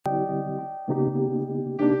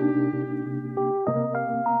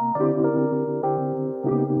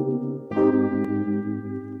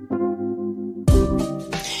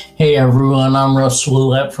Hey everyone, I'm Russ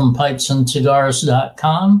Willett from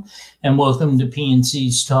pipesandcigars.com, and welcome to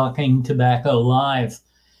PNC's Talking Tobacco Live.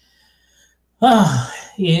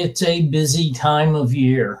 It's a busy time of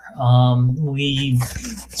year.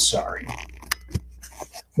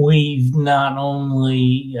 We've not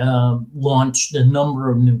only launched a number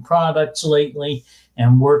of new products lately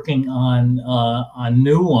and working on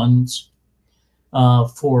new ones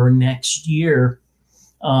for next year.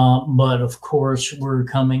 But of course, we're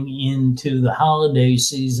coming into the holiday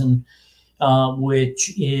season,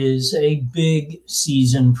 which is a big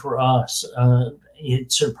season for us.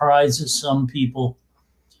 It surprises some people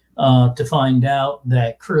to find out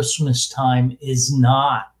that Christmas time is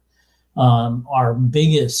not our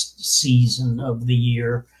biggest season of the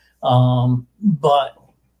year, but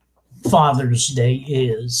Father's Day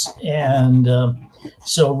is. And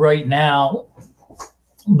so right now,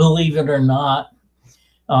 believe it or not,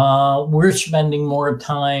 we're spending more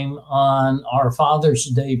time on our Father's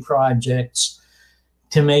Day projects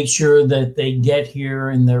to make sure that they get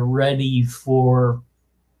here and they're ready for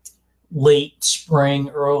late spring,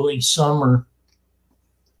 early summer,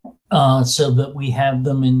 so that we have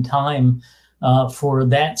them in time for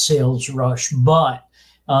that sales rush. But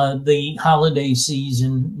the holiday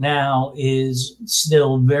season now is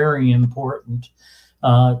still very important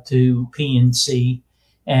to PNC.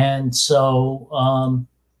 And so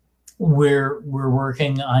we're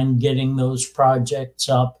working on getting those projects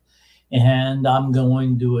up, and I'm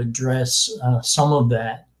going to address some of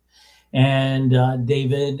that. And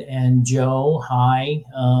David and Joe, hi,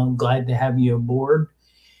 glad to have you aboard.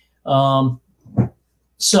 So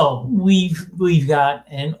we've got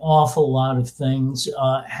an awful lot of things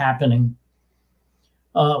happening.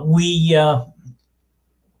 We've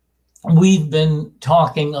been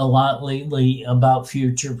talking a lot lately about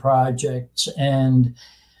future projects, and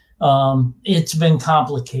it's been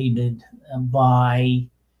complicated by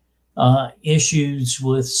issues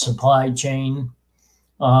with supply chain.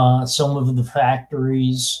 Some of the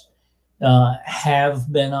factories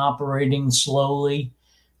have been operating slowly,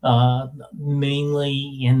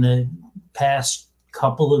 mainly in the past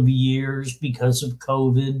couple of years because of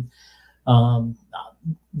COVID.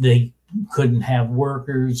 They couldn't have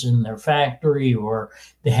workers in their factory, or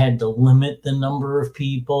they had to limit the number of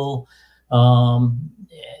people.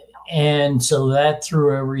 And so that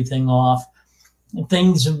threw everything off.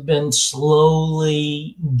 Things have been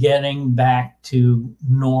slowly getting back to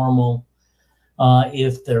normal,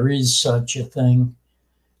 if there is such a thing.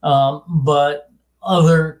 But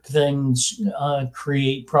other things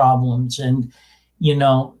create problems. And, you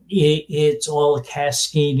know, it's all a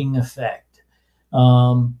cascading effect.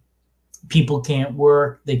 People can't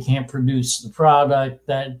work. They can't produce the product.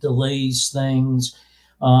 That delays things.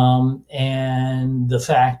 And the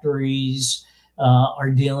factories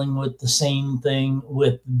are dealing with the same thing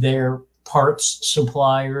with their parts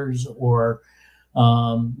suppliers or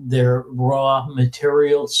their raw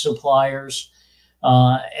material suppliers.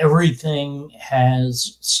 Everything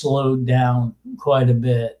has slowed down quite a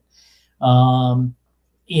bit.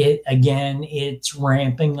 It's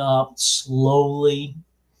ramping up slowly.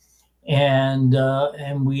 And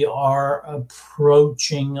we are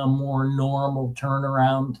approaching a more normal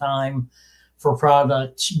turnaround time for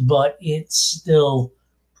products, but it's still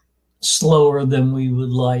slower than we would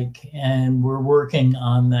like, and we're working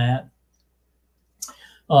on that.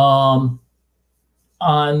 On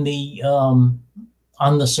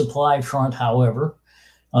the supply front, however,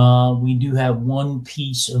 we do have one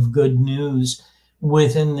piece of good news.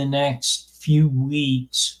 Within the next few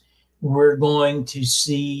weeks, we're going to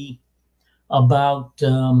see about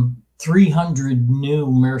 300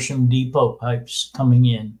 new Meerschaum Depot pipes coming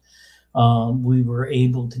in. We were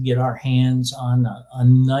able to get our hands on a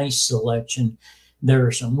nice selection. There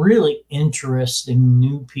are some really interesting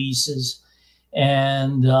new pieces,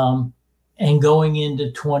 and going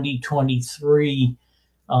into 2023,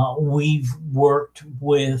 we've worked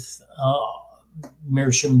with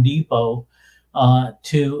Meerschaum Depot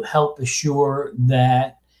to help assure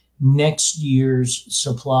that next year's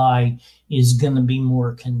supply is going to be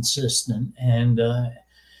more consistent. And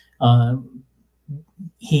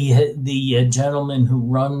the gentleman who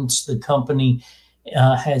runs the company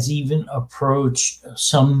has even approached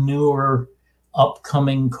some newer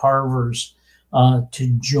upcoming carvers to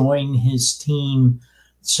join his team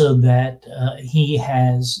so that he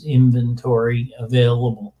has inventory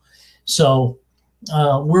available. So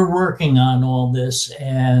we're working on all this,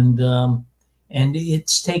 and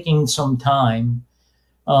it's taking some time.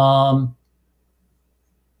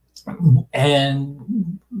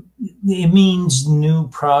 And it means new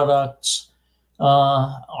products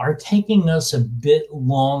are taking us a bit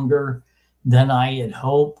longer than I had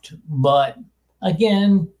hoped. But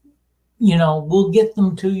again, we'll get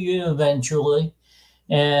them to you eventually.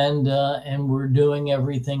 And we're doing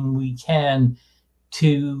everything we can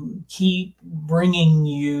to keep bringing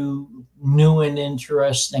you new and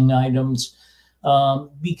interesting items,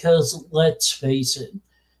 because let's face it,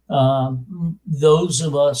 those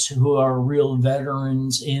of us who are real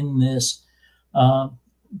veterans in this,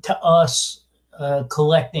 to us,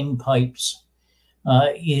 collecting pipes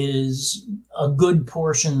is a good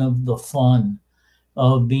portion of the fun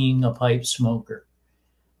of being a pipe smoker.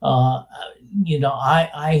 I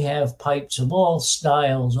have pipes of all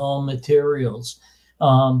styles, all materials.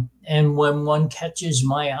 And when one catches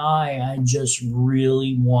my eye, I just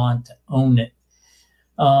really want to own it.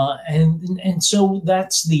 And so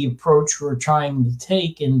that's the approach we're trying to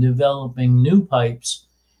take in developing new pipes.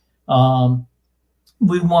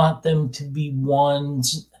 We want them to be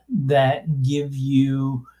ones that give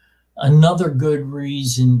you another good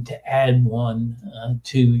reason to add one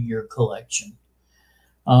to your collection.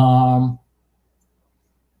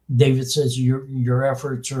 David says your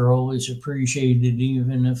efforts are always appreciated,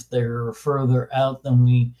 even if they're further out than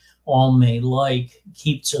we all may like.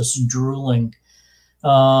 Keeps us drooling.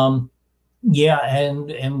 Yeah,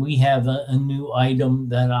 and we have a new item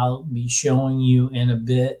that I'll be showing you in a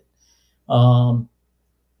bit,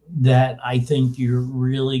 that I think you're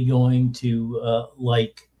really going to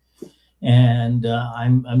like. And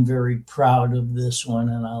I'm very proud of this one,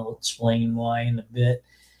 and I'll explain why in a bit.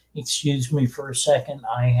 Excuse me for a second.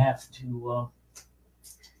 I have to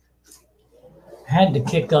had to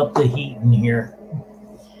kick up the heat in here.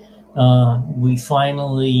 We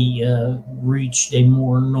finally reached a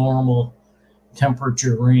more normal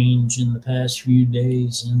temperature range in the past few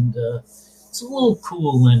days, and it's a little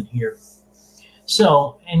cool in here.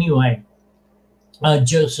 So anyway,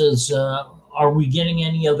 Joe says, are we getting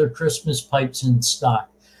any other Christmas pipes in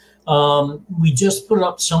stock? We just put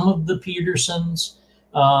up some of the Petersons.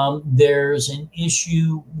 There's an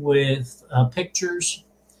issue with pictures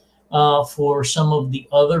for some of the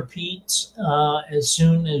other Petes. As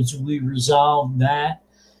soon as we resolve that,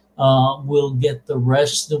 we'll get the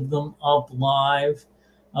rest of them up live.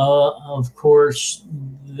 Of course,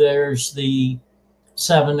 there's the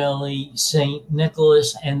Savinelli St.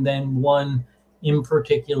 Nicholas, and then one in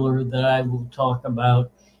particular that I will talk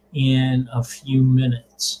about in a few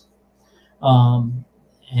minutes.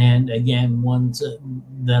 And again, ones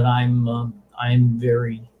that I'm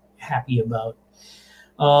very happy about.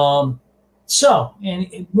 So,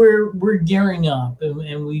 and we're gearing up,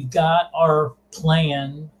 and we've got our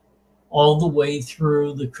plan all the way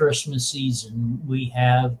through the Christmas season. We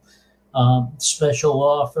have special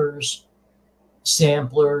offers,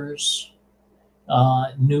 samplers,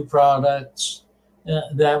 new products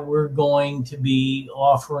that we're going to be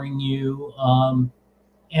offering you.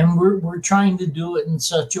 And we're trying to do it in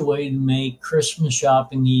such a way to make Christmas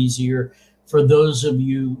shopping easier for those of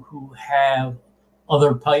you who have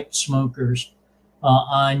other pipe smokers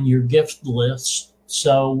on your gift list.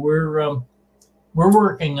 So we're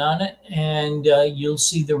working on it, and you'll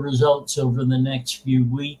see the results over the next few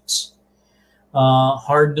weeks.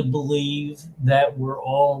 Hard to believe that we're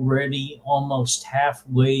already almost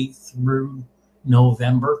halfway through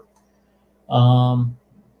November.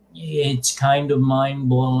 It's kind of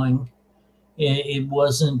mind-blowing. It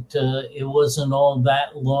wasn't all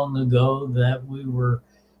that long ago that we were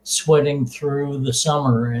sweating through the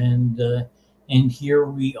summer, and here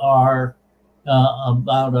we are,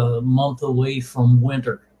 about a month away from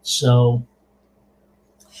winter. So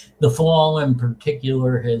the fall in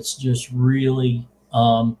particular has just really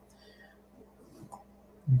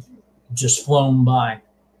just flown by.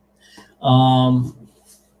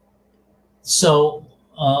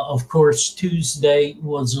 Of course, Tuesday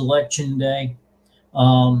was election day.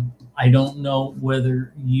 I don't know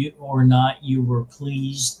whether you or not you were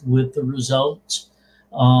pleased with the results.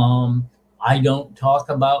 I don't talk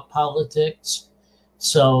about politics,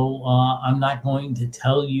 so I'm not going to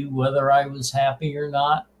tell you whether I was happy or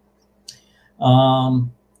not.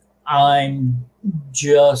 I'm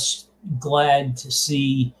just glad to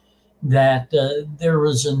see that there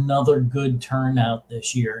was another good turnout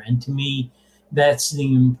this year, and to me, that's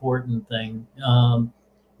the important thing.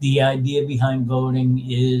 The idea behind voting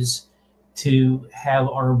is to have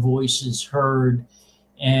our voices heard,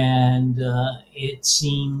 and it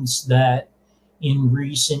seems that in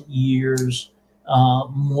recent years,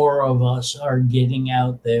 more of us are getting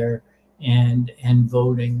out there and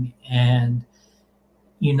voting. And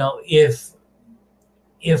if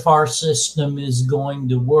our system is going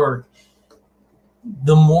to work,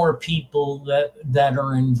 the more people that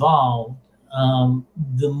are involved,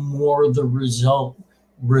 the more the result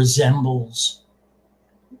resembles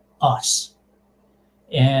us.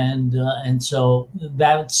 And so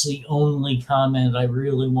that's the only comment I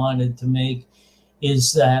really wanted to make,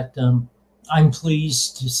 is that I'm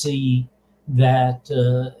pleased to see that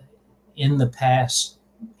in the past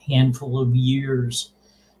handful of years,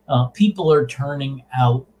 people are turning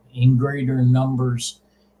out in greater numbers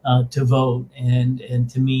to vote, and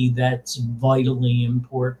to me that's vitally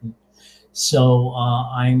important. So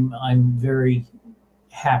I'm very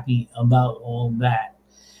happy about all that.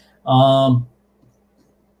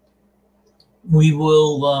 We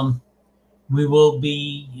will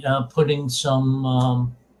be putting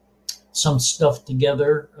some stuff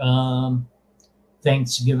together.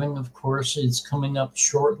 Thanksgiving, of course, is coming up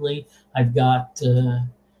shortly. I've got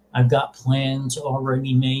plans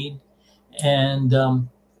already made, and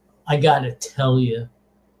I got to tell you,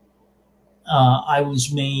 I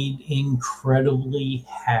was made incredibly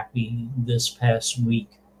happy this past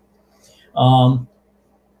week.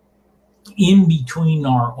 In between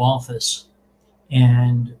our office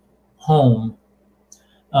and home,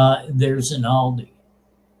 there's an Aldi,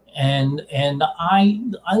 and I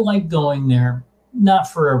like going there.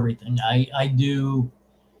 Not for everything. I do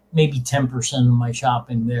maybe 10% of my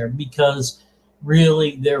shopping there, because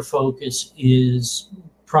really their focus is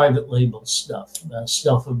private label stuff,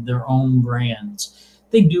 stuff of their own brands.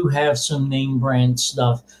 They do have some name brand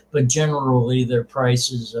stuff, but generally their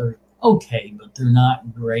prices are okay, but they're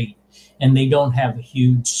not great, and they don't have a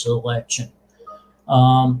huge selection.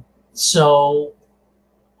 So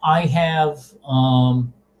I have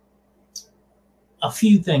a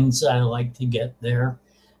few things I like to get there,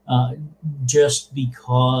 just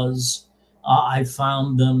because I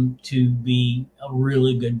found them to be a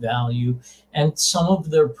really good value, and some of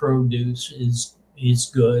their produce is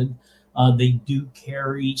good. They do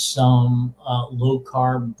carry some low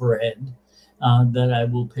carb bread that I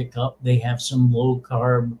will pick up. They have some low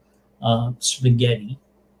carb spaghetti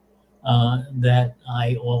that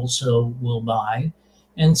I also will buy,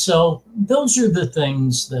 and so those are the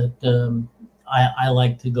things that I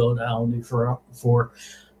like to go to Aldi for.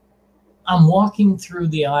 I'm walking through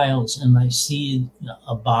the aisles and I see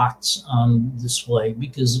a box on display,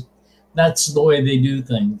 because that's the way they do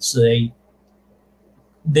things.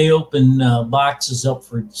 They open boxes up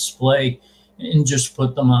for display and just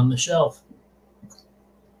put them on the shelf.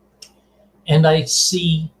 And I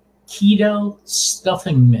see keto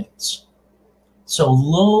stuffing mix. So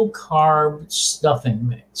low carb stuffing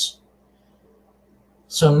mix.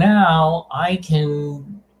 So now I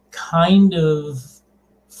can kind of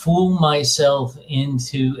fool myself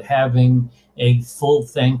into having a full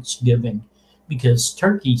Thanksgiving, because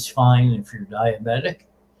turkey's fine if you're diabetic.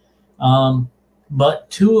 But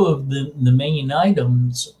two of the main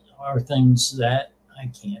items are things that I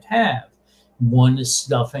can't have. One is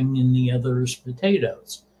stuffing and the other is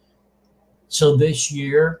potatoes. So this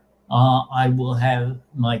year, I will have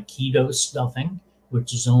my keto stuffing,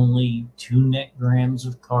 which is only 2 net grams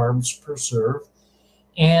of carbs per serve.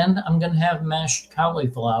 And I'm going to have mashed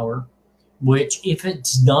cauliflower, which, if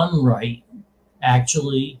it's done right,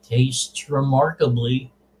 actually tastes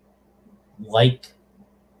remarkably like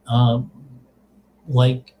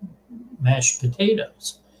mashed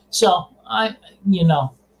potatoes. So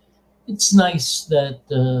it's nice that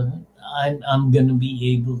I'm going to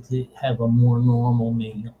be able to have a more normal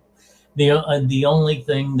meal. The only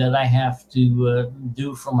thing that I have to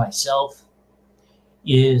do for myself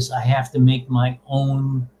is I have to make my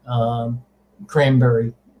own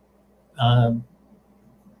cranberry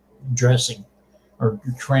dressing or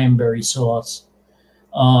cranberry sauce.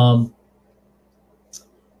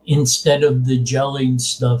 Instead of the jellied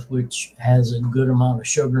stuff, which has a good amount of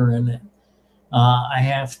sugar in it, I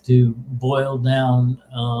have to boil down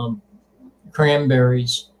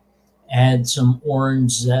cranberries, add some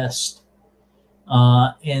orange zest,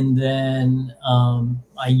 and then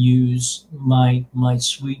I use my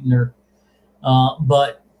sweetener,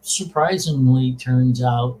 but surprisingly turns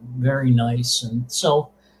out very nice. And so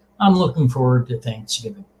I'm looking forward to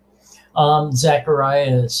Thanksgiving.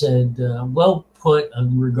 Zachariah said, well put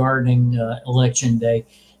regarding Election Day.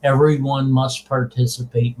 Everyone must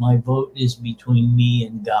participate. My vote is between me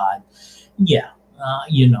and God. Yeah,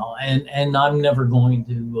 and I'm never going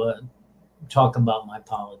to talk about my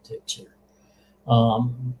politics here.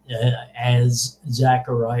 As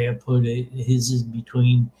Zachariah put it, his is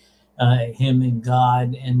between him and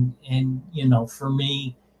God, and for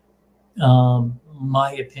me,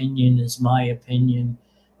 my opinion is my opinion.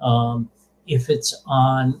 if it's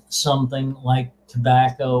on something like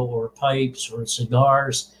tobacco or pipes or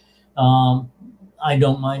cigars, I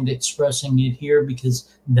don't mind expressing it here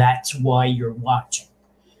because that's why you're watching.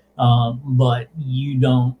 But you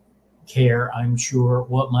don't care, I'm sure,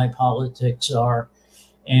 what my politics are,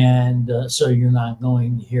 and so you're not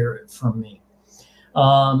going to hear it from me.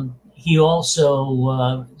 He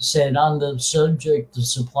also said, on the subject of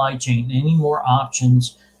supply chain, any more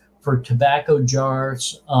options for tobacco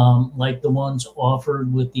jars like the ones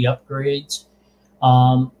offered with the upgrades?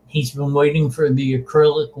 He's been waiting for the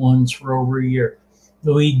acrylic ones for over a year.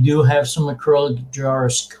 We do have some acrylic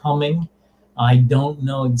jars coming. I don't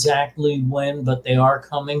know exactly when, but they are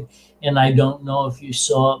coming. And I don't know if you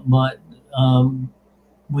saw it, but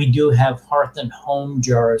we do have Hearth and Home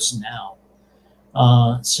jars now.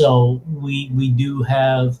 So we do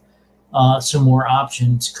have some more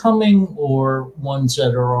options coming, or ones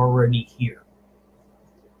that are already here.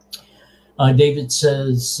 David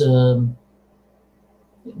says,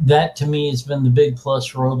 that to me has been the big plus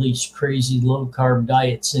for all these crazy low carb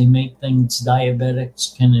diets. They make things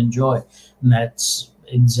diabetics can enjoy. And that's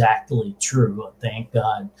exactly true. Thank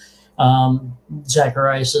God.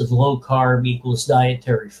 Zachariah says low carb equals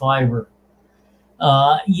dietary fiber.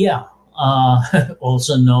 Yeah.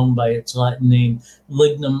 Also known by its Latin name,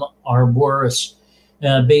 Lignum arboreus.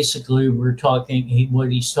 Basically, we're talking,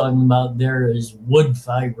 what he's talking about there is wood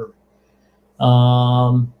fiber.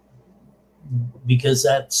 Because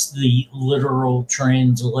that's the literal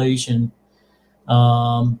translation.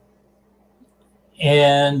 The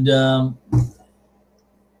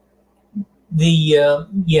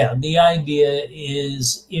idea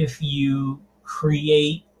is, if you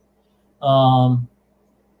create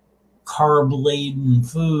carb-laden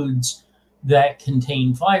foods that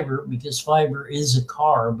contain fiber, because fiber is a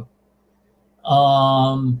carb,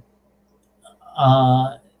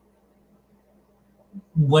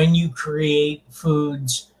 when you create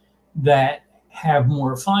foods that have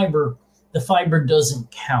more fiber, the fiber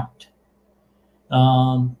doesn't count.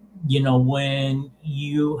 When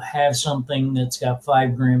you have something that's got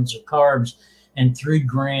 5 grams of carbs and 3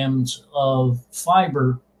 grams of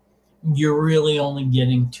fiber, you're really only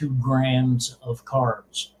getting 2 grams of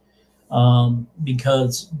carbs,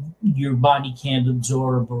 because your body can't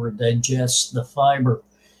absorb or digest the fiber,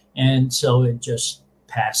 and so it just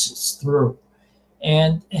passes through.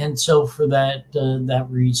 And so for that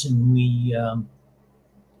reason, we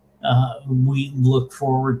look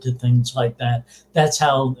forward to things like that. That's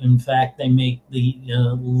how, in fact, they make the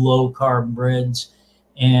low carb breads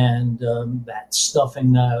and that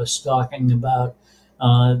stuffing that I was talking about.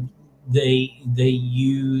 They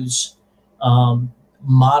use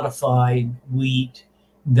modified wheat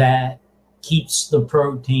that keeps the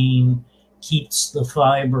protein, keeps the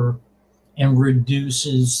fiber, and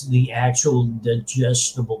reduces the actual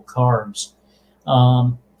digestible carbs.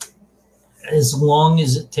 As long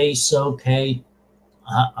as it tastes okay,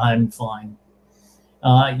 I'm fine.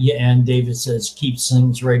 And David says keeps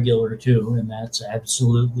things regular too, and that's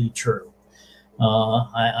absolutely true.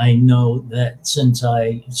 I know that since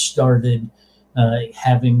I started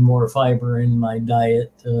having more fiber in my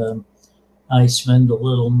diet, I spend a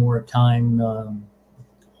little more time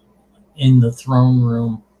in the throne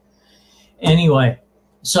room. Anyway,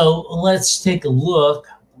 so let's take a look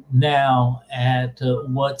now at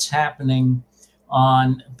what's happening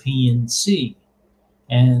on PNC.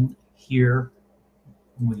 And here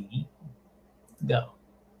we go.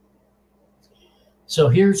 So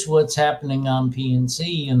here's what's happening on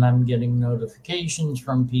PNC, and I'm getting notifications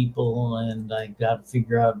from people, and I got to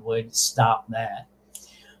figure out a way to stop that.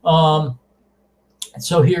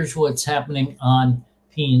 So here's what's happening on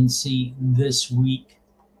PNC this week.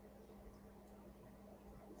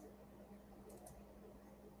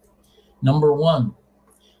 Number one,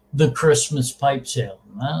 the Christmas pipe sale.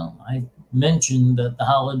 Well, I mentioned that the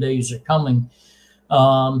holidays are coming.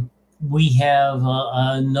 We have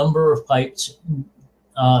a number of pipes.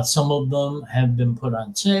 Some of them have been put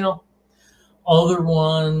on sale. Other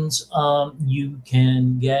ones you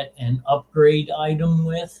can get an upgrade item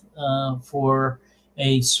with for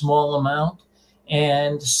a small amount.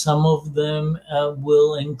 And some of them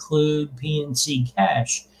will include PNC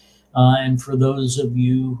cash. And for those of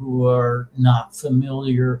you who are not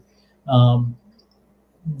familiar, PNC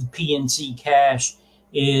cash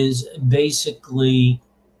is basically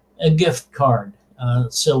a gift card.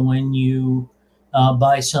 So when you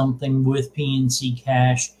buy something with PNC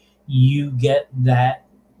cash, you get that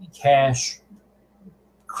cash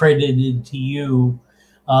credited to you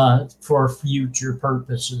for future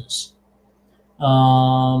purposes.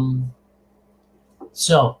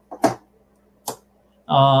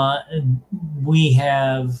 We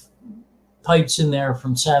have pipes in there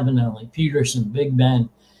from Savinelli, Peterson, Big Ben,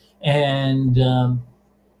 and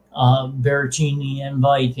Berrettini and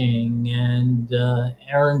Viking, and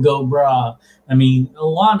Aaron Gobra. I mean, a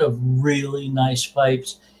lot of really nice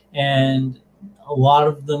pipes, and a lot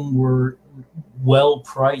of them were well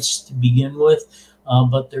priced to begin with,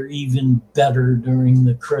 but they're even better during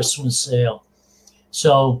the Christmas sale.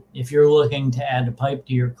 So if you're looking to add a pipe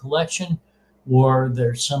to your collection, or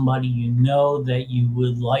there's somebody you know that you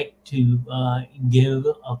would like to give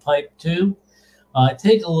a pipe to,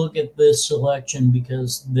 take a look at this selection,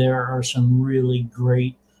 because there are some really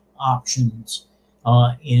great options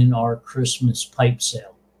in our Christmas pipe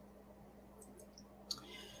sale.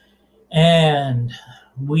 And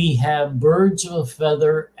we have Birds of a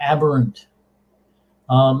Feather Aberrant.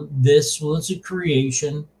 This was a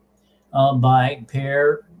creation by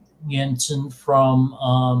Per Jensen from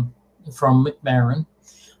Mac Baren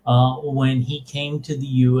when he came to the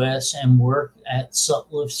U.S. and worked at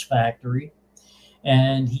Sutliff's factory.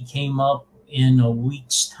 And he came up in a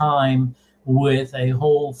week's time with a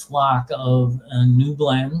whole flock of new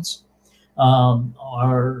blends.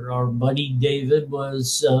 Our buddy David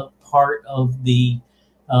was part of the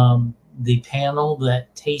panel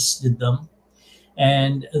that tasted them.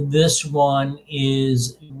 And this one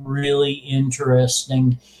is really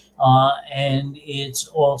interesting. And it's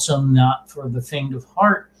also not for the faint of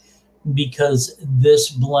heart, because this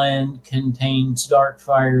blend contains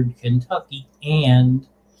dark-fired Kentucky and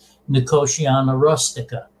Nicotiana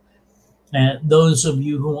rustica. And those of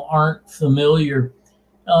you who aren't familiar,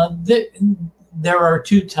 there are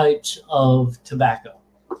two types of tobacco.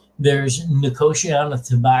 There's Nicotiana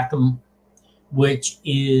tabacum, which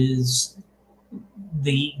is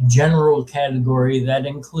the general category that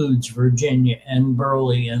includes Virginia and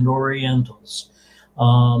Burley and Orientals.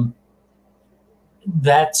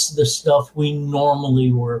 That's the stuff we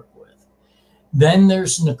normally work with. Then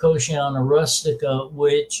there's Nicotiana rustica,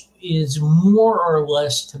 which is more or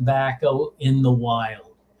less tobacco in the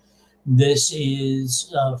wild. This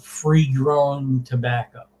is free-growing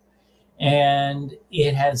tobacco, and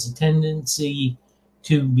it has a tendency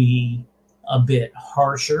to be a bit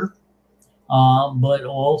harsher, but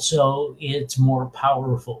also it's more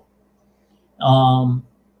powerful.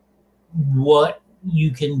 What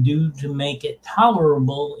you can do to make it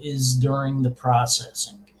tolerable is during the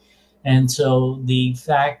processing. And so the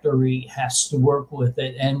factory has to work with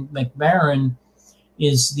it. And Mac Baren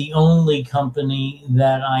is the only company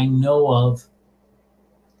that I know of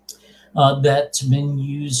that's been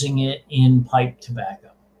using it in pipe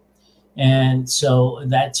tobacco. And so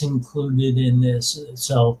that's included in this.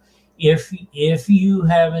 So if you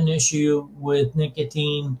have an issue with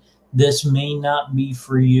nicotine, this may not be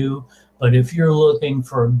for you. But if you're looking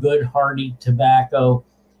for a good hearty tobacco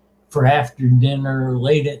for after dinner,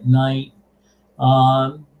 late at night,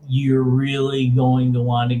 you're really going to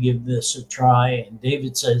want to give this a try. And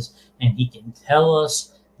David says, and he can tell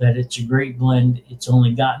us that it's a great blend. It's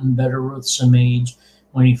only gotten better with some age.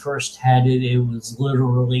 When he first had it, it was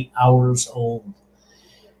literally hours old.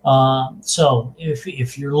 So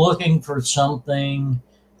if you're looking for something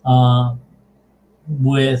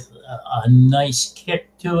with a nice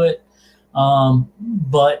kick to it,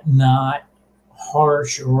 but not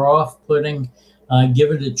harsh or off-putting,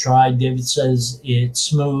 give it a try. David says it's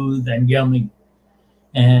smooth and yummy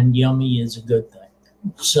is a good thing.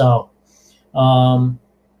 So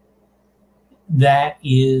that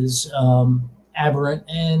is Aberrant,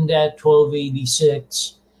 and at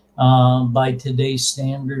 $12.86 by today's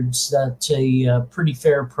standards, that's a pretty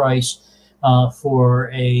fair price for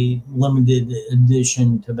a limited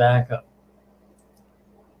edition tobacco.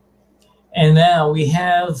 And now we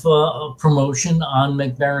have a promotion on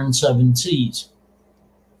Mac Baren 7Cs.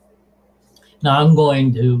 Now I'm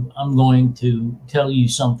going to tell you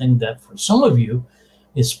something that for some of you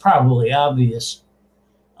is probably obvious,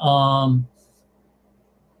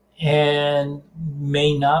 and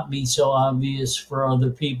may not be so obvious for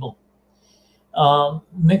other people.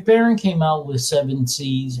 Mac Baren came out with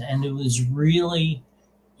 7Cs, and it was really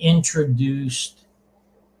introduced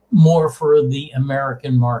more for the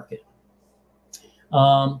American market.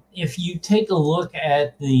 If you take a look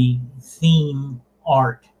at the theme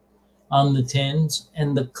art on the tins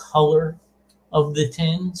and the color of the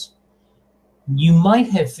tins, you might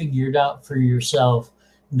have figured out for yourself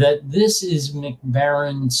that this is Mac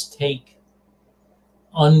Baren's take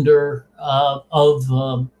of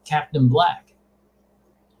Captain Black.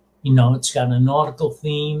 You know, it's got a nautical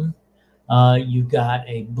theme. You've got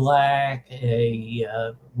a black,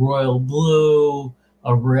 a royal blue,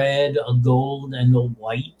 a red, a gold, and a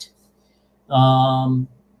white. Um,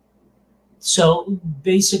 so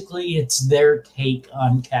basically, it's their take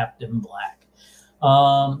on Captain Black.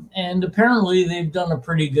 And apparently, they've done a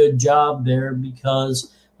pretty good job there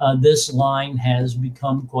because this line has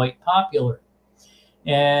become quite popular.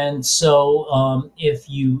 And so, if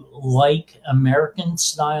you like American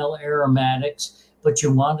style aromatics, but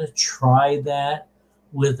you want to try that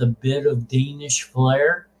with a bit of Danish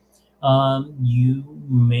flair, you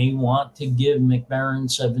may want to give Mac Baren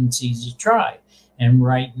Seven Seas a try. And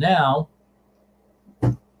right now,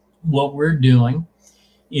 what we're doing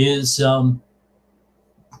is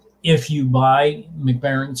if you buy Mac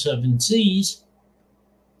Baren Seven Seas,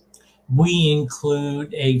 we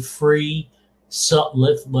include a free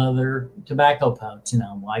Sutliff leather tobacco pouch.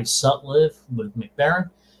 Now, why Sutliff with Mac Baren?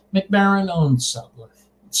 Mac Baren owns Sutliff,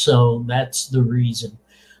 so that's the reason.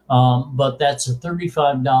 But that's a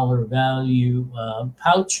 $35 value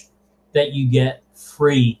pouch that you get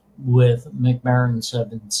free with Mac Baren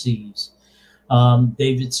Seven Seas.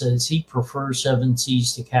 David says he prefers Seven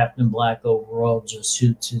Seas to Captain Black overall, just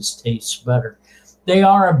suits his tastes better. They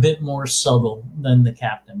are a bit more subtle than the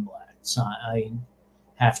Captain Blacks. I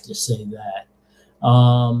have to say that.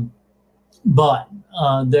 But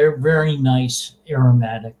they're very nice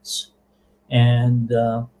aromatics, and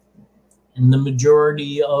the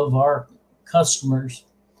majority of our customers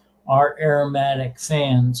are aromatic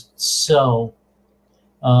fans, so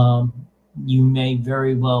you may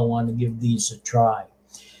very well want to give these a try.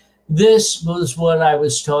 This was what I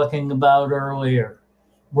was talking about earlier.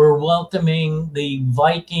 We're welcoming the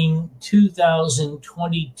Viking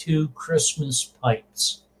 2022 Christmas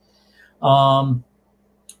pipes.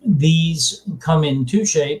 These come in two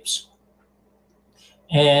shapes,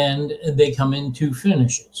 and they come in two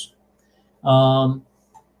finishes. And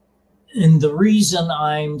the reason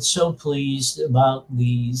I'm so pleased about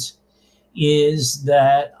these is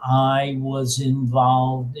that I was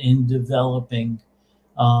involved in developing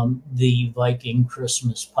the Viking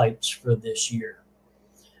Christmas pipes for this year.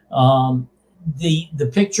 The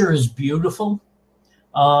picture is beautiful.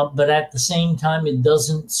 But at the same time, it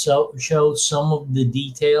doesn't show some of the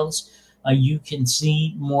details. You can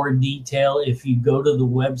see more detail if you go to the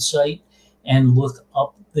website and look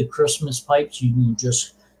up the Christmas pipes. You can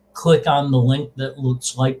just click on the link that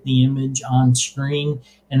looks like the image on screen,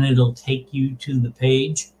 and it'll take you to the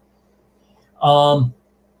page. I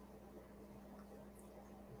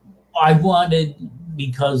wanted,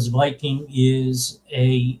 because Viking is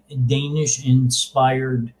a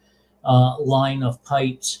Danish-inspired line of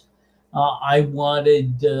pipes, I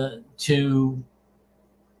wanted to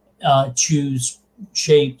choose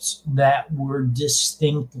shapes that were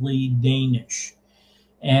distinctly Danish.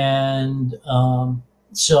 And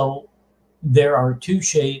so there are two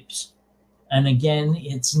shapes. And again,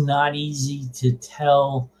 it's not easy to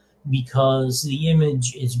tell because the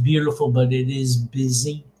image is beautiful, but it is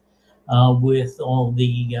busy with all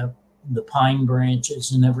the pine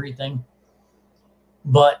branches and everything.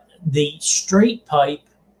 But the straight pipe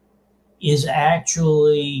is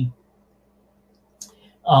actually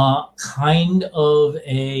kind of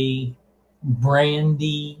a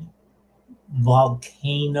brandy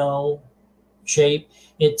volcano shape.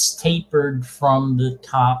 It's tapered from the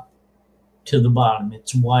top to the bottom.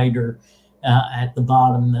 It's wider at the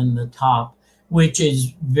bottom than the top, which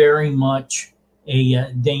is very much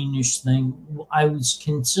a Danish thing. I was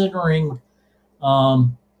considering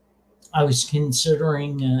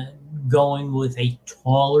going with a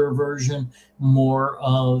taller version, more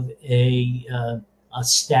of a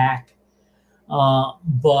stack,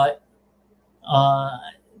 but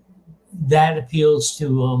that appeals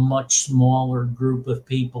to a much smaller group of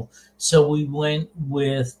people. So we went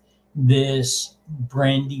with this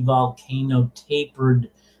brandy volcano tapered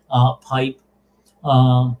pipe.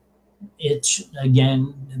 It's,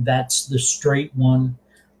 again, that's the straight one.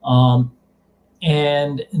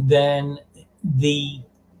 And then the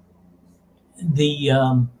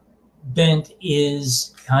bent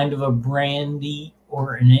is kind of a brandy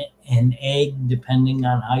or an egg, depending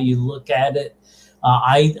on how you look at it.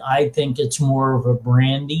 I think it's more of a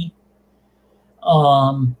brandy.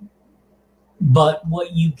 But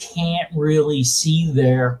what you can't really see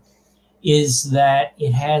there is that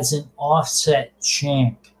it has an offset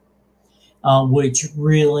shank, which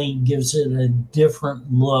really gives it a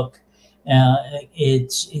different look.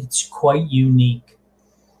 It's quite unique.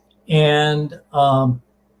 And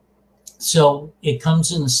so it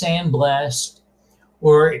comes in a sandblast,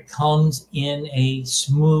 or it comes in a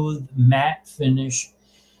smooth matte finish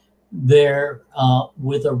there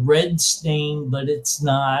with a red stain, but it's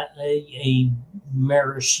not a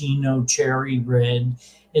maraschino cherry red.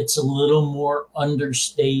 It's a little more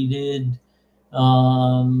understated,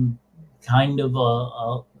 kind of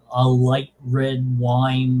a light red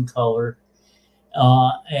wine color.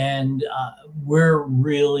 And we're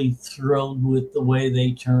really thrilled with the way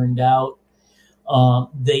they turned out.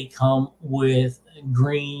 They come with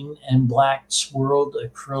green and black swirled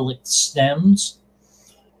acrylic stems.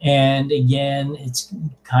 And again, it's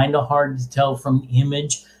kind of hard to tell from the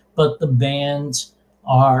image, but the bands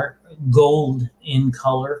are gold in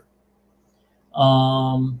color.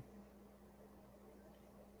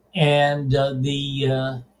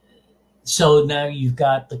 So now you've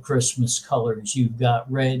got the Christmas colors. You've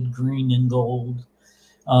got red, green, and gold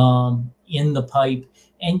in the pipe,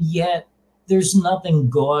 and yet there's nothing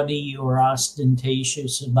gaudy or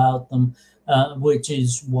ostentatious about them, which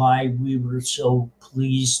is why we were so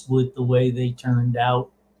pleased with the way they turned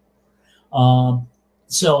out.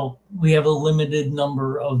 So we have a limited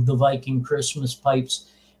number of the Viking Christmas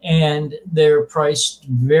pipes, and they're priced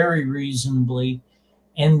very reasonably.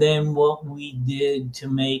 And then what we did to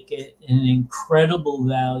make it an incredible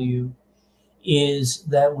value is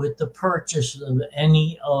that with the purchase of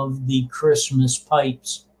any of the Christmas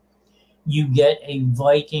pipes, you get a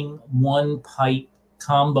Viking one pipe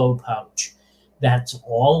combo pouch. That's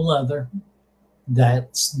all leather.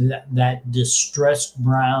 That's that distressed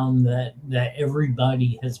brown that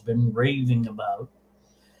everybody has been raving about.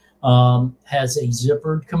 Has a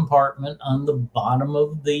zippered compartment on the bottom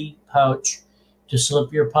of the pouch to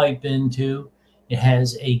slip your pipe into. It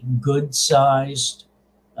has a good sized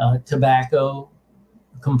tobacco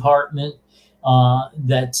compartment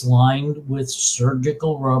that's lined with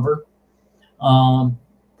surgical rubber. A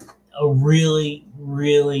really,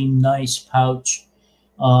 really nice pouch.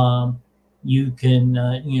 You can,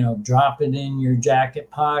 drop it in your jacket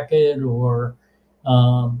pocket, or,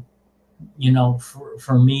 for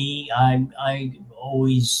me, I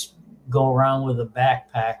always go around with a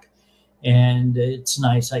backpack, and it's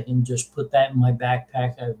nice. I can just put that in my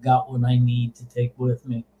backpack. I've got what I need to take with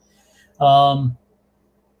me.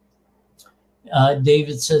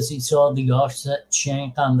 David says he saw the offset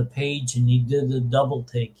shank on the page and he did a double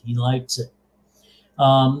take. He likes it.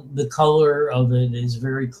 The color of it is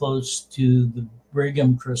very close to the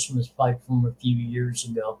Brigham Christmas pipe from a few years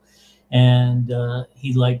ago. And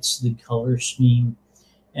he likes the color scheme.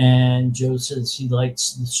 And Joe says he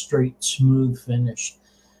likes the straight, smooth finish.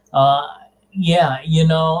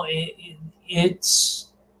 It's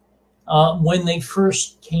when they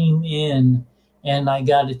first came in and I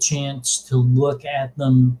got a chance to look at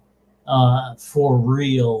them for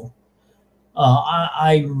real,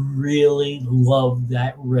 I really love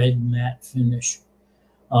that red matte finish.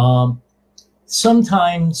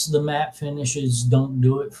 Sometimes the matte finishes don't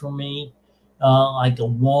do it for me, like a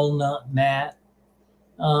walnut matte.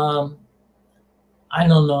 I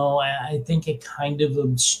don't know. I think it kind of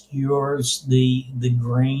obscures the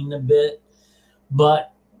grain a bit,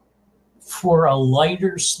 but for a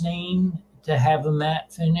lighter stain to have a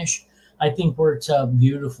matte finish, I think works out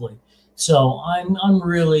beautifully. So I'm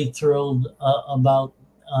really thrilled about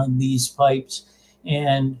these pipes.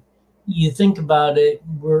 And you think about it,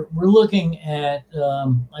 we're looking at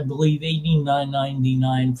I believe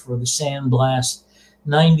 $89.99 for the Sandblast,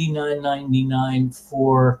 $99.99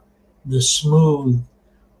 for the Smooth.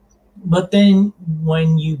 But then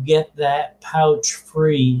when you get that pouch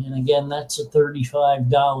free, and again that's a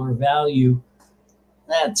 $35 value,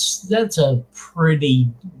 that's a pretty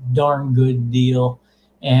darn good deal.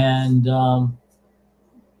 And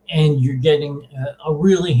you're getting a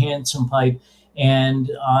really handsome pipe.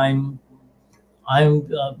 And I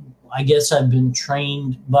guess I've been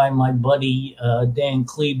trained by my buddy Dan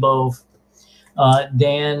Klebov.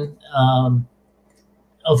 Dan,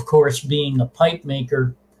 of course, being a pipe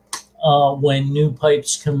maker, when new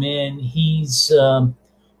pipes come in, he's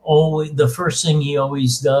always, the first thing he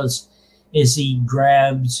always does is he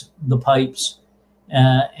grabs the pipes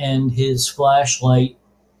and his flashlight,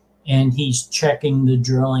 and he's checking the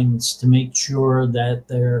drillings to make sure that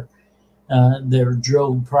they're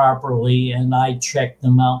drilled properly. And I check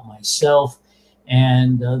them out myself,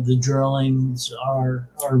 and the drillings are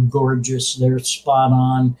gorgeous. They're spot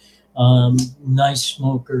on, nice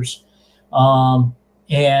smokers.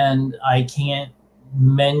 And I can't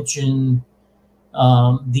mention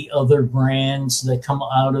the other brands that come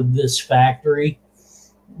out of this factory,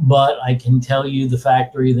 but I can tell you the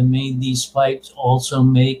factory that made these pipes also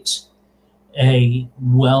makes a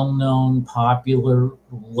well-known, popular,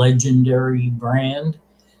 legendary brand.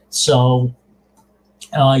 So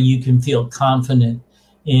you can feel confident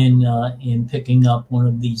in picking up one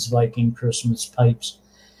of these Viking Christmas pipes.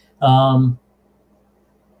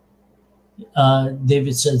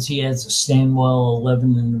 David says he has a Stanwell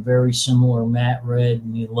 11 in a very similar matte red,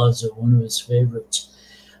 and he loves it, one of his favorites.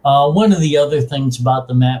 One of the other things about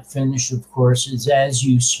the matte finish, of course, is as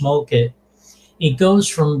you smoke it, it goes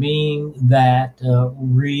from being that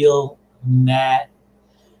real matte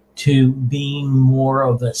to being more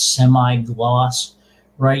of a semi-gloss.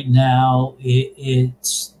 Right now,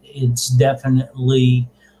 it's definitely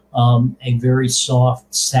a very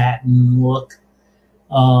soft satin look.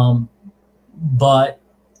 But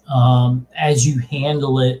as you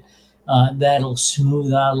handle it, that'll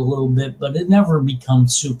smooth out a little bit, but it never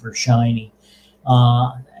becomes super shiny.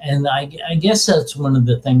 And I guess that's one of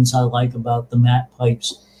the things I like about the matte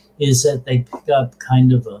pipes, is that they pick up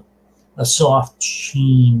kind of a soft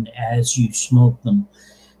sheen as you smoke them.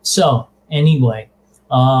 So anyway,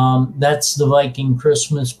 that's the Viking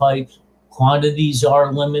Christmas pipes. Quantities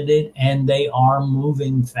are limited and they are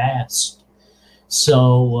moving fast.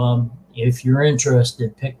 So if you're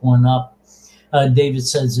interested, pick one up. David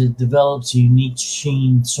says it develops a unique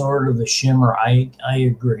sheen, sort of a shimmer. I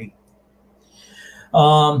agree.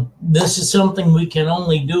 This is something we can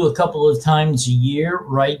only do a couple of times a year.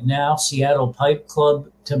 Right now, Seattle Pipe Club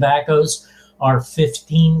tobaccos are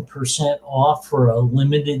 15% off for a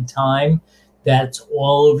limited time. That's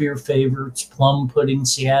all of your favorites: Plum Pudding,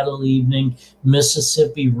 Seattle Evening,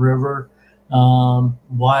 Mississippi River,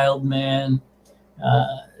 Wildman,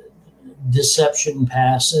 Deception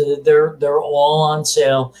Pass. They're all on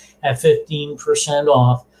sale at 15%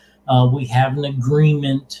 off. We have an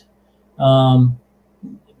agreement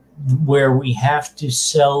where we have to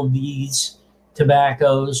sell these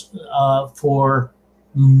tobaccos for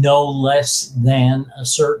no less than a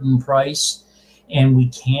certain price, and we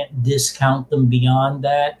can't discount them beyond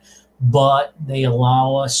that, but they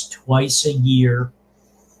allow us twice a year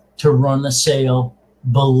to run a sale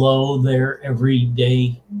below their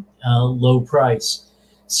everyday low price.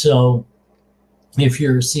 So if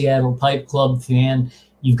you're a Seattle Pipe Club fan,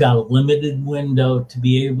 you've got a limited window to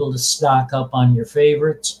be able to stock up on your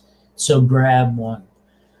favorites, so grab one.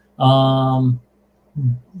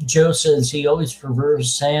 Joe says he always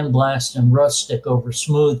prefers sandblast and rustic over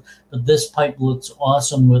smooth, but this pipe looks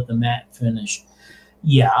awesome with the matte finish.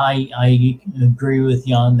 Yeah, I agree with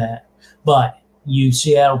you on that. But you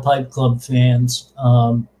Seattle Pipe Club fans,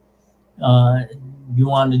 you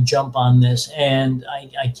want to jump on this, and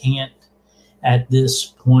I can't at this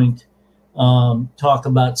point talk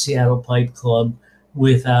about Seattle Pipe Club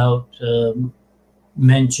without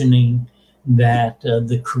mentioning that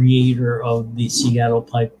the creator of the Seattle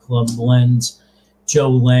Pipe Club blends, Joe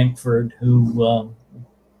Langford, who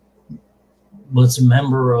was a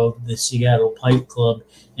member of the Seattle Pipe Club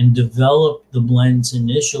and developed the blends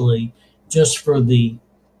initially just for the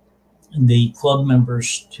club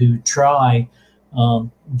members to try.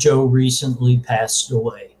 Joe recently passed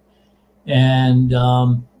away, and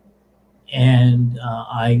I'm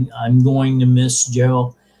going to miss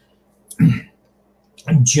Joe.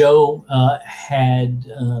 Joe had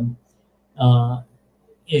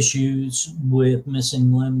issues with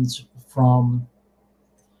missing limbs from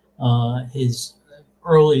his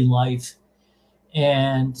early life.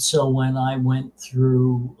 And so when I went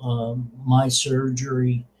through my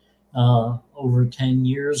surgery over 10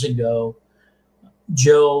 years ago,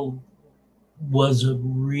 Joe was a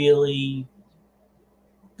really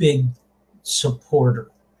big supporter.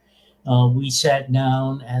 We sat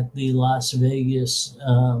down at the Las Vegas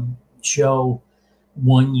show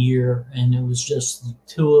one year, and it was just the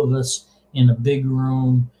two of us in a big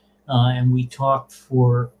room, and we talked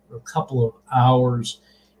for a couple of hours,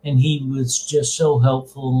 and he was just so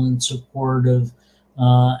helpful and supportive,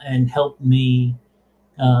 and helped me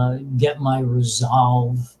get my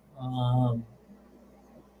resolve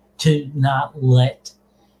to not let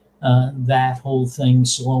that whole thing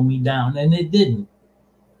slow me down, and it didn't.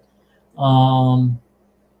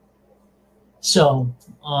 So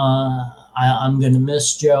I'm going to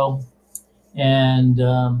miss Joe, and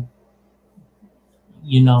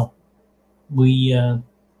you know,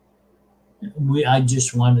 I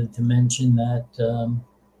just wanted to mention that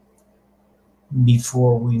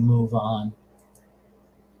before we move on.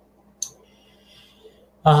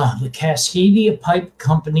 The Cascadia Pipe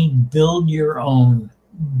Company Build Your Own.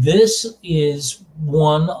 This is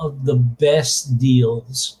one of the best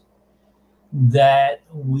deals that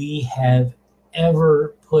we have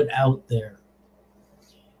ever put out there.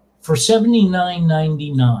 For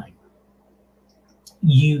 $79.99,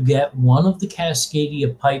 you get one of the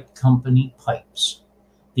Cascadia Pipe Company pipes,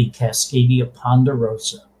 the Cascadia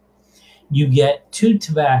Ponderosa. You get 2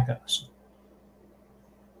 tobaccos.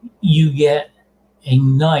 You get a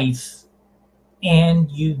knife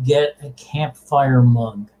and you get a campfire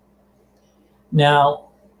mug. Now,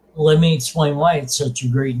 let me explain why it's such a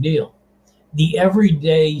great deal. The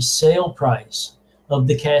everyday sale price of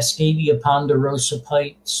the Cascadia Ponderosa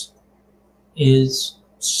pipes is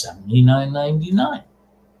 $79.99.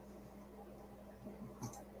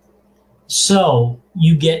 So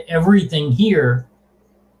you get everything here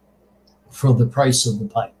for the price of the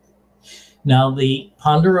pipe. Now, the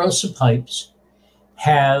Ponderosa pipes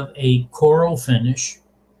have a coral finish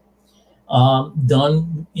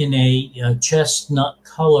done in a chestnut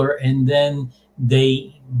color, and then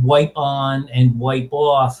they wipe on and wipe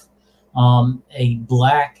off a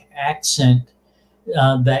black accent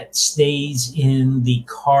that stays in the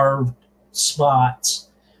carved spots.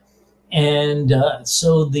 And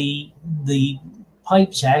so the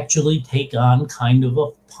pipes actually take on kind of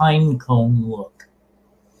a pine cone look.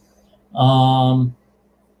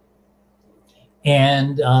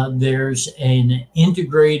 There's an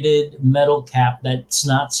integrated metal cap that's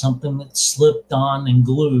not something that's slipped on and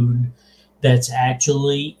glued, that's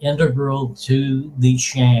actually integral to the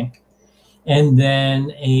shank. And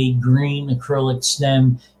then a green acrylic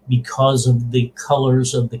stem because of the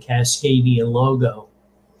colors of the Cascadia logo.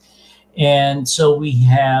 And so we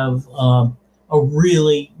have a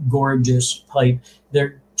really gorgeous pipe.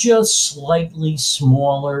 They're just slightly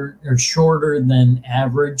smaller or shorter than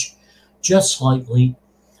average, just slightly.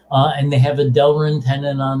 And they have a Delrin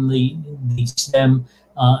tenon on the stem,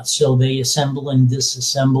 so they assemble and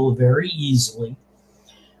disassemble very easily.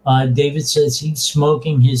 David says he's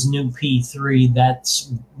smoking his new P3.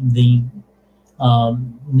 That's the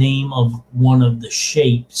name of one of the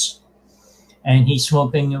shapes. And he's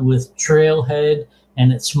smoking it with Trailhead,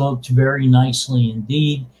 and it smoked very nicely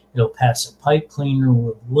indeed. It'll pass a pipe cleaner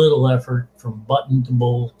with little effort from button to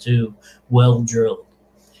bowl to well drilled.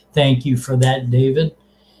 Thank you for that, David.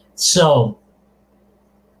 So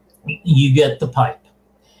you get the pipe.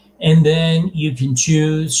 And then you can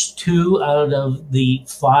choose 2 out of the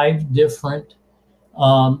 5 different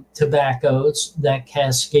tobaccos that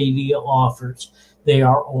Cascadia offers. They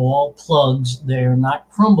are all plugs. They are not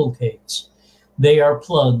crumble cakes. They are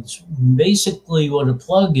plugs. Basically, what a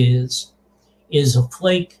plug is a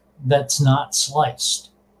flake that's not sliced.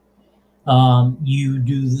 You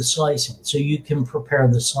do the slicing. So you can prepare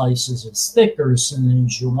the slices as thick or as thin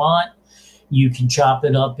as you want. You can chop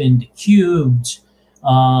it up into cubes.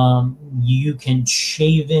 You can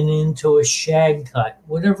shave it into a shag cut,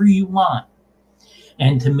 whatever you want.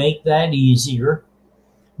 And to make that easier,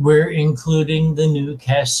 we're including the new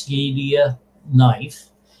Cascadia knife.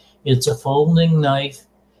 It's a folding knife.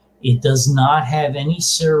 It does not have any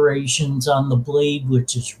serrations on the blade,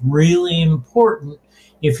 which is really important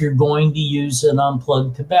if you're going to use an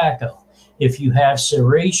unplugged tobacco. If you have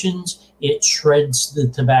serrations, it shreds the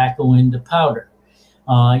tobacco into powder.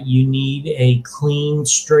 You need a clean,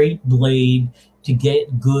 straight blade to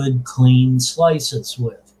get good, clean slices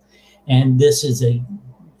with. And this is a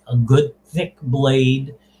good, thick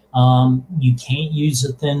blade. You can't use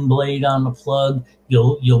a thin blade on a plug.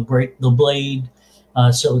 You'll break the blade.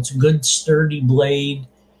 So it's a good, sturdy blade.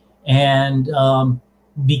 And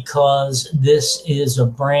because this is a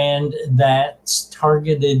brand that's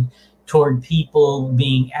targeted toward people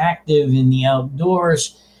being active in the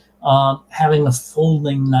outdoors, having a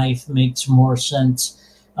folding knife makes more sense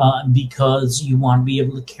because you want to be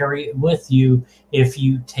able to carry it with you if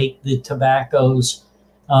you take the tobaccos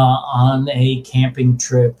on a camping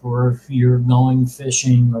trip or if you're going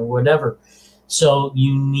fishing or whatever. So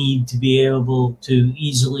you need to be able to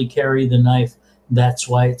easily carry the knife. That's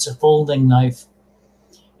why it's a folding knife.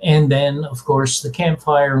 And then, of course, the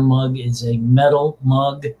campfire mug is a metal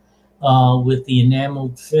mug with the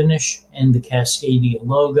enameled finish and the Cascadia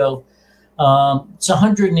logo. It's a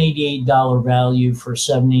 $188 value for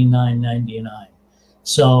 $79.99.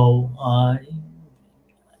 So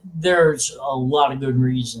there's a lot of good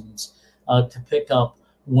reasons to pick up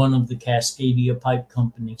one of the Cascadia Pipe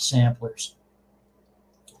Company samplers.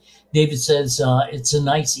 David says it's a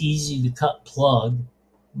nice, easy to cut plug.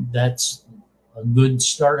 That's a good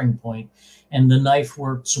starting point. And the knife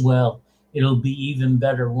works well. It'll be even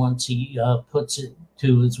better once he puts it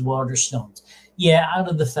to his Waterstones. Yeah, out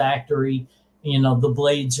of the factory, the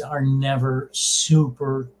blades are never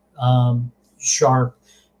super sharp.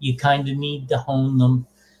 You kind of need to hone them.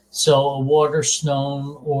 So a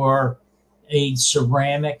Waterstone or a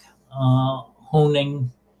ceramic honing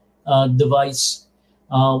device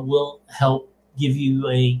will help give you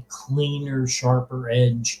a cleaner, sharper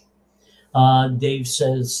edge. Dave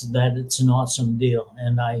says that it's an awesome deal,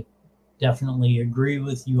 and I definitely agree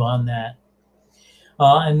with you on that.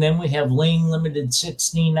 And then we have lane limited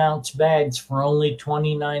 16-ounce bags for only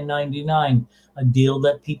 $29.99, a deal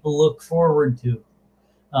that people look forward to.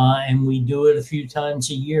 And we do it a few times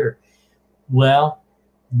a year. Well,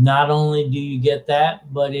 not only do you get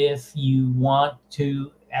that, but if you want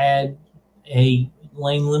to add a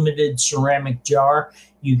lane limited ceramic jar,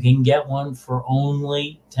 you can get one for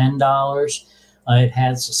only $10. It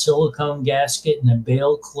has a silicone gasket and a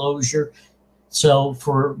bail closure. So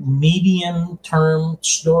for medium term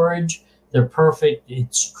storage, they're perfect.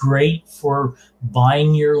 It's great for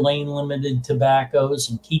buying your lane limited tobaccos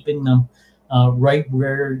and keeping them right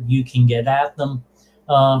where you can get at them.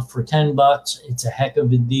 For $10, it's a heck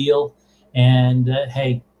of a deal. And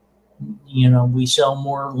hey, you know, we sell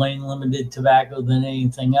more lane limited tobacco than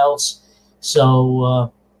anything else.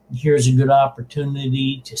 So here's a good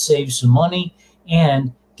opportunity to save some money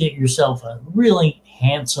and get yourself a really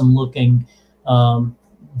handsome looking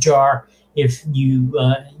jar. If you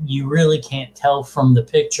really can't tell from the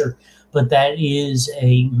picture, but that is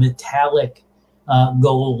a metallic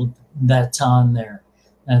gold that's on there.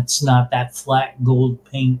 That's not that flat gold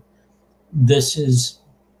paint. This is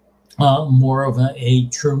more of a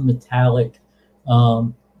true metallic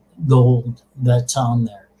gold that's on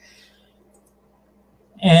there.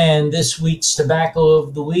 And this week's tobacco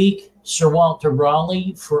of the week, Sir Walter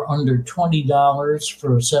Raleigh for under $20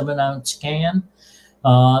 for a 7-ounce can.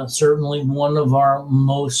 Certainly one of our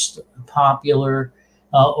most popular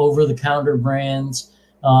over-the-counter brands,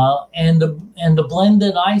 and a blend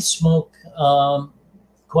that I smoke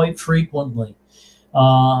quite frequently.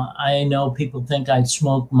 I know people think I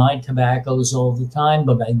smoke my tobaccos all the time,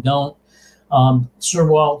 but I don't. Sir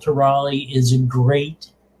Walter Raleigh is a great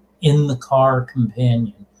in-the-car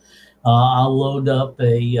companion. I'll load up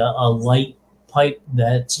a light pipe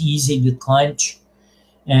that's easy to clench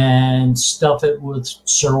and stuff it with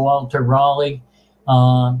Sir Walter Raleigh,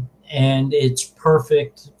 and it's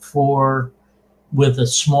perfect with a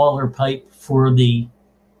smaller pipe for the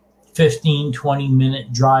 15-20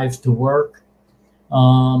 minute drive to work.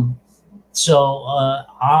 So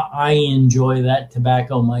I enjoy that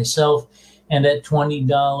tobacco myself, and at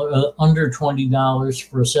under $20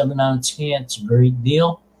 for a 7-ounce can, it's a great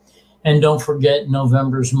deal. And don't forget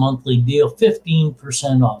November's monthly deal,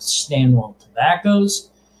 15% off Stanwell tobaccos,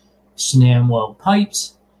 Stanwell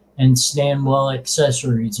pipes, and Stanwell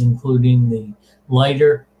accessories, including the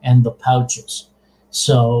lighter and the pouches.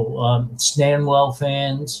 So Stanwell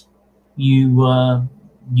fans, you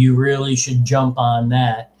really should jump on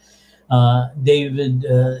that. David,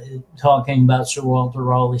 talking about Sir Walter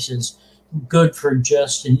Raleigh, says, good for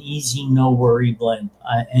just an easy, no-worry blend.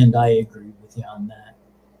 And I agree with you on that.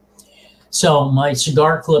 So my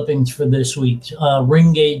cigar clippings for this week,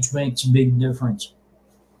 ring gauge makes a big difference.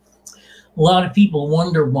 A lot of people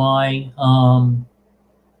wonder why,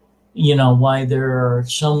 why there are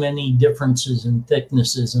so many differences in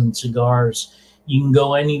thicknesses in cigars. You can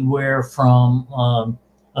go anywhere from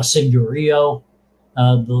a cigarillo,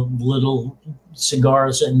 the little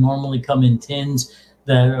cigars that normally come in tins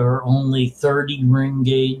that are only 30 ring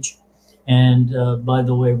gauge. And by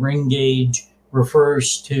the way, ring gauge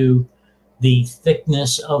refers to the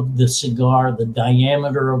thickness of the cigar, the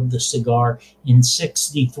diameter of the cigar in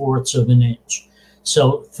 64ths of an inch.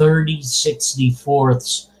 So 30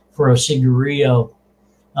 64ths for a cigarillo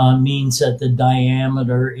means that the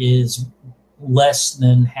diameter is less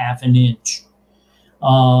than half an inch.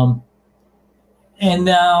 And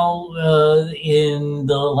now in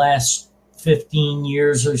the last 15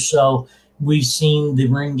 years or so, we've seen the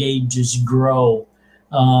ring gauges grow.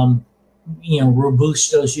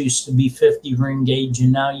 Robustos used to be 50 ring gauge,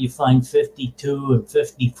 and now you find 52 and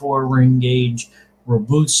 54 ring gauge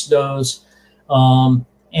Robustos.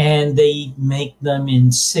 And they make them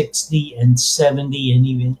in 60 and 70 and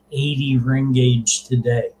even 80 ring gauge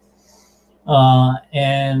today.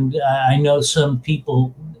 And I know some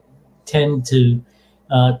people tend to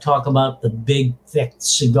talk about the big, thick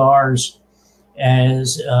cigars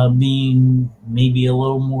as being maybe a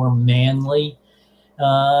little more manly.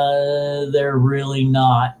 They're really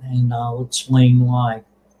not, and I'll explain why.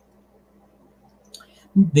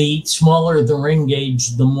 The smaller the ring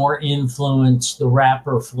gauge, the more influence the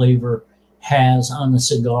wrapper flavor has on a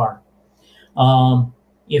cigar.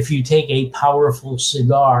 If you take a powerful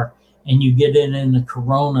cigar and you get it in a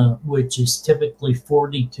Corona, which is typically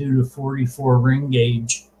 42 to 44 ring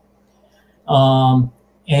gauge, and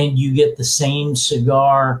you get the same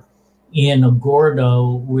cigar in a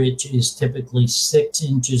Gordo, which is typically 6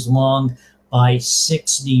 inches long by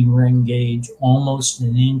 60 ring gauge, almost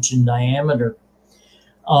an inch in diameter,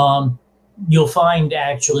 you'll find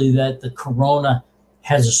actually that the Corona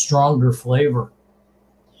has a stronger flavor.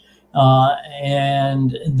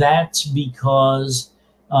 And that's because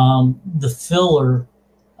the filler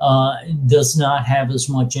does not have as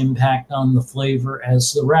much impact on the flavor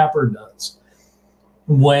as the wrapper does.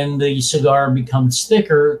 When the cigar becomes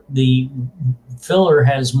thicker, the filler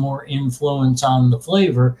has more influence on the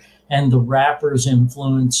flavor, and the wrapper's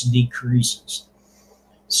influence decreases.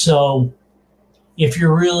 So if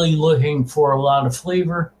you're really looking for a lot of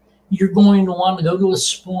flavor, you're going to want to go to a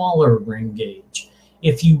smaller ring gauge.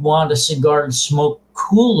 If you want a cigar to smoke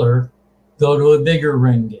cooler, go to a bigger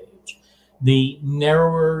ring gauge. The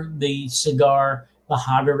narrower the cigar, the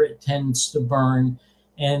hotter it tends to burn,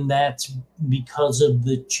 and that's because of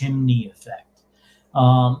the chimney effect.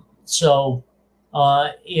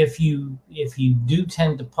 If you do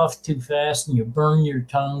tend to puff too fast and you burn your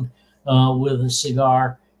tongue with a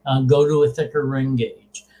cigar, go to a thicker ring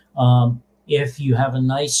gauge. If you have a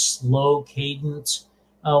nice slow cadence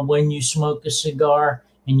when you smoke a cigar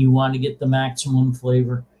and you want to get the maximum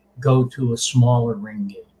flavor, go to a smaller ring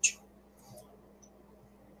gauge.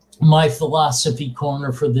 My philosophy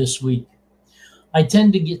corner for this week. I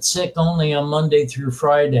tend to get sick only on Monday through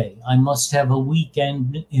Friday. I must have a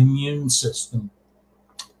weekend immune system.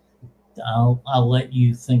 I'll let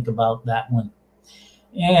you think about that one.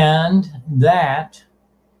 And that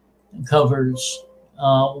covers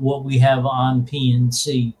what we have on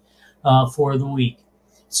P&C for the week.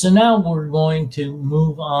 So now we're going to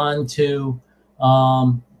move on to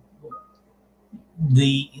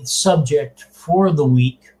the subject for the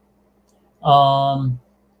week. Well,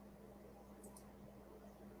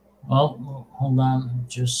 hold on.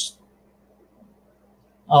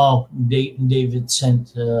 David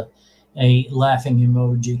sent a laughing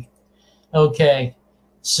emoji. Okay,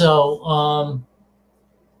 so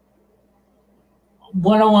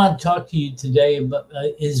what I want to talk to you today about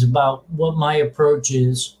is about what my approach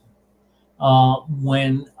is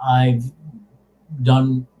when I've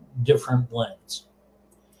done different blends.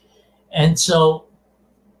 And so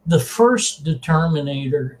the first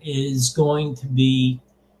determinator is going to be,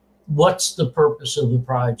 what's the purpose of the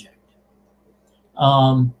project?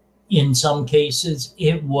 In some cases,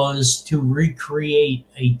 it was to recreate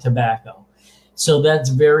a tobacco. So that's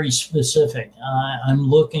very specific. I'm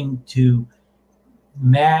looking to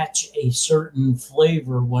match a certain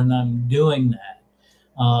flavor when I'm doing that.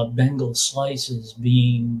 Bengal slices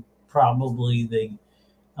being probably the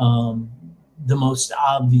most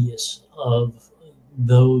obvious of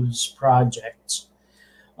those projects.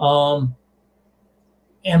 Am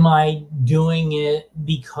I doing it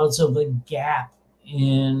because of a gap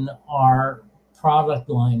in our product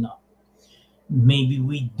lineup? Maybe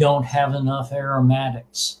we don't have enough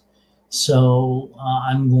aromatics, so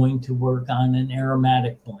I'm going to work on an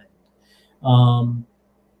aromatic blend.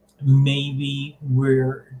 Maybe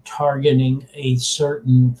we're targeting a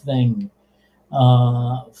certain thing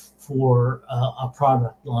for a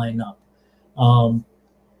product lineup.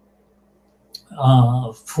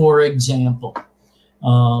 For example,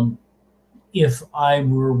 if I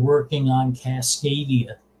were working on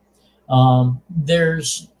Cascadia,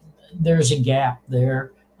 there's a gap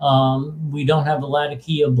there. We don't have a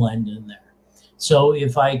Latakia blend in there. So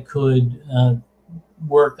if I could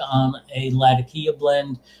work on a Latakia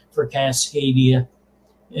blend for Cascadia,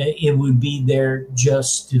 it would be there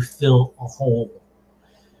just to fill a hole.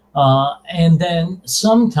 And then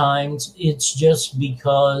sometimes it's just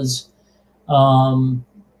because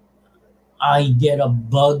I get a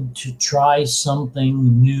bug to try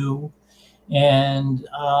something new, and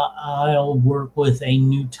I'll work with a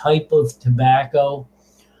new type of tobacco,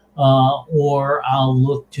 or I'll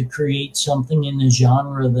look to create something in a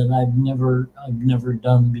genre that I've never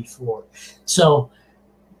done before. So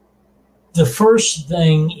the first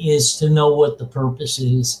thing is to know what the purpose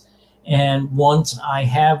is. And once I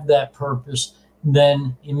have that purpose,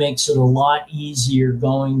 then it makes it a lot easier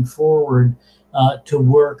going forward to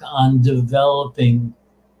work on developing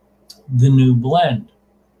the new blend.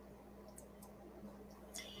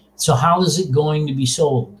 So how is it going to be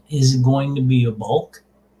sold? Is it going to be a bulk?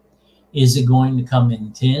 Is it going to come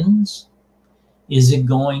in tins? Is it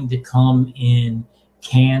going to come in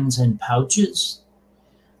cans and pouches?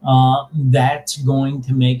 That's going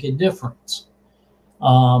to make a difference.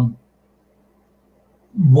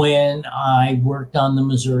 When I worked on the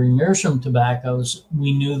Missouri Meerschaum tobaccos,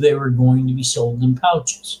 we knew they were going to be sold in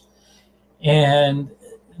pouches. And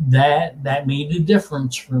that made a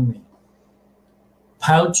difference for me.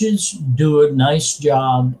 Pouches do a nice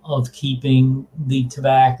job of keeping the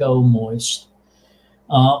tobacco moist,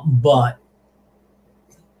 but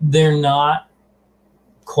they're not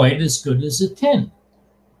quite as good as a tin.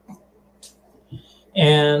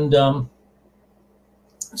 And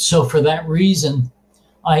So for that reason,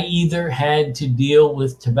 I either had to deal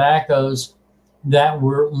with tobaccos that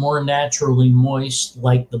were more naturally moist,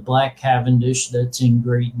 like the Black Cavendish that's in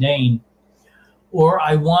Great Dane, or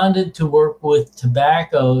I wanted to work with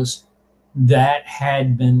tobaccos that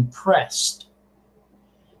had been pressed.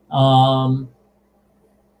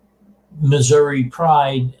 Missouri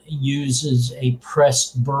Pride uses a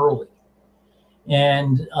pressed burley.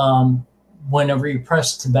 And whenever you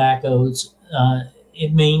press tobaccos,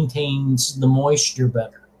 it maintains the moisture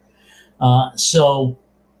better. So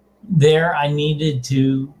there I needed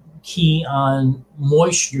to key on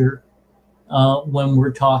moisture when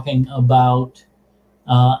we're talking about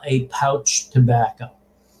a pouch tobacco.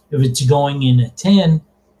 If it's going in a tin,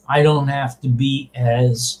 I don't have to be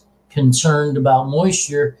as concerned about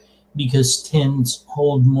moisture because tins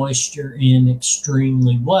hold moisture in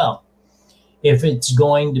extremely well. If it's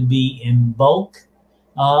going to be in bulk,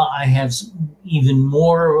 I have even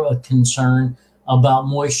more of a concern about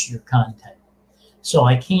moisture content. So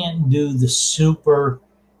I can't do the super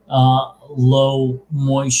low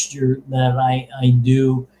moisture that I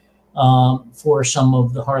do for some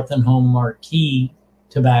of the Hearth and Home Marquee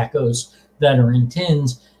tobaccos that are in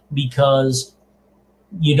tins, because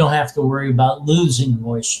you don't have to worry about losing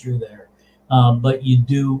moisture there, but you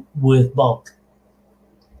do with bulk.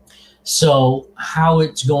 So how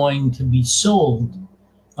it's going to be sold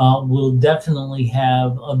will definitely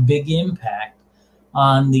have a big impact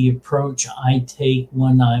on the approach I take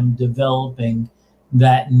when I'm developing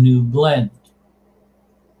that new blend.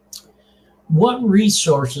 What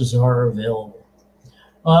resources are available?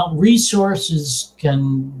 Resources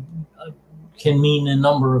can mean a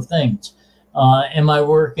number of things. Am I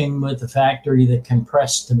working with a factory that can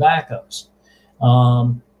press tobaccos?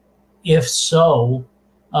 If so,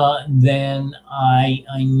 then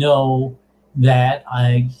I know that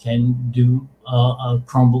I can do a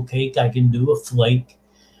crumble cake, I can do a flake.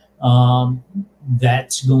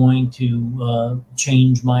 That's going to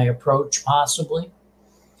change my approach possibly.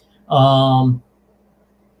 Can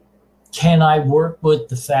I work with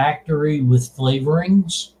the factory with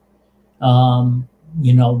flavorings?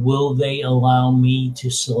 Will they allow me to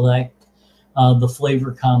select the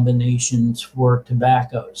flavor combinations for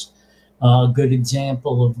tobaccos? A good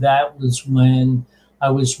example of that was when I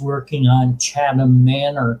was working on Chatham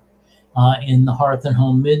Manor in the Hearth and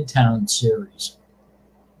Home Midtown series.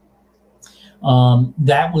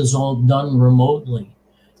 That was all done remotely.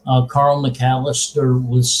 Carl McAllister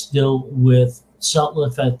was still with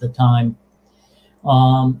Sutliff at the time.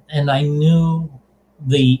 And I knew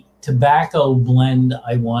the tobacco blend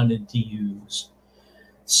I wanted to use.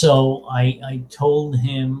 So I told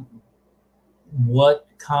him what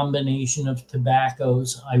combination of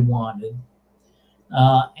tobaccos I wanted.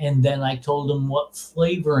 And then I told him what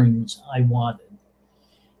flavorings I wanted.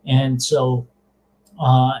 And so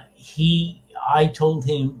I told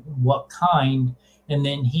him what kind, and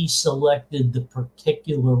then he selected the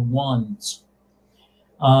particular ones.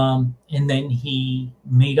 And then he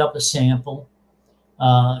made up a sample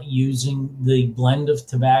using the blend of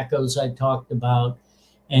tobaccos I talked about,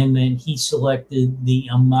 and then he selected the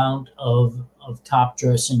amount of top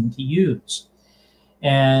dressing to use.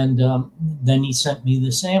 And then he sent me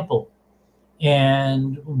the sample.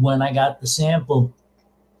 And when I got the sample,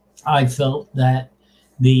 I felt that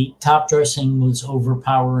the top dressing was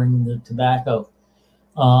overpowering the tobacco.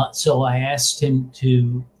 So I asked him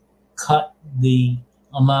to cut the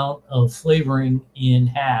amount of flavoring in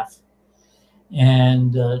half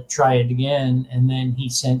and try it again. And then he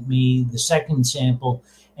sent me the second sample,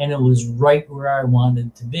 and it was right where I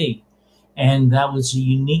wanted to be. And that was a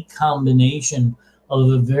unique combination of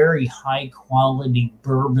a very high quality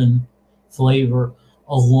bourbon flavor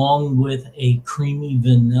along with a creamy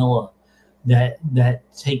vanilla that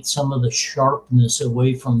takes some of the sharpness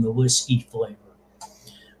away from the whiskey flavor.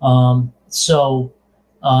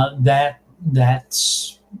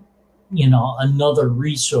 That's another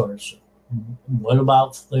resource. What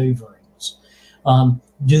about flavorings?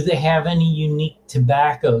 Do they have any unique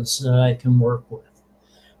tobaccos that I can work with?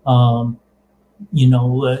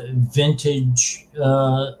 Vintage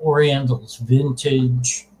Orientals,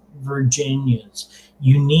 vintage Virginias,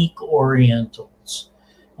 unique Orientals.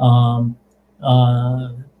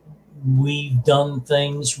 We've done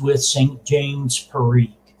things with St. James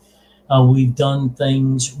Perique. We've done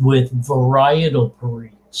things with varietal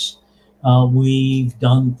Periques. We've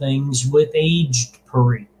done things with aged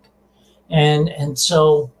Perique. And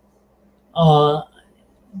so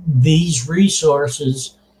these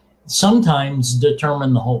resources sometimes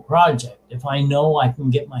determine the whole project. If I know I can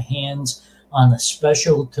get my hands on a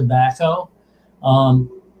special tobacco,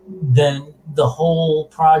 then the whole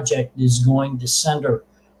project is going to center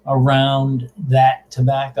around that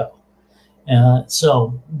tobacco.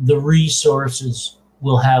 So the resources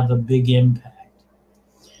will have a big impact.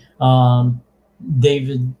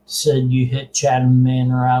 David said you hit Chatham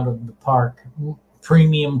Manor out of the park.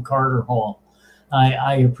 Premium Carter Hall.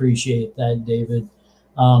 I appreciate that, David.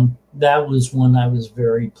 That was one I was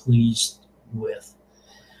very pleased with.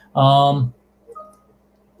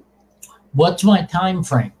 What's my time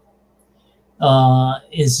frame?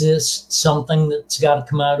 Is this something that's got to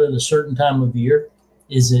come out at a certain time of year?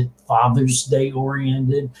 Is it Father's Day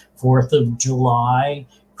oriented, 4th of July,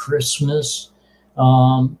 Christmas?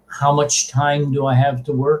 How much time do I have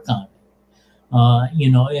to work on it?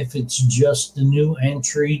 If it's just a new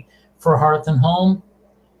entry for Hearth and Home,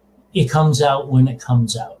 it comes out when it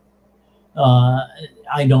comes out.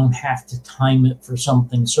 I don't have to time it for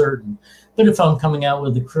something certain. But if I'm coming out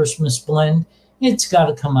with a Christmas blend, it's got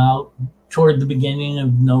to come out toward the beginning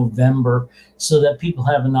of November so that people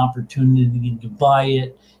have an opportunity to buy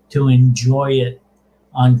it, to enjoy it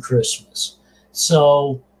on Christmas.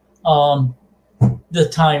 So the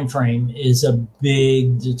time frame is a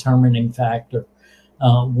big determining factor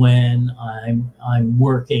when I'm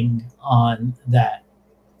working on that.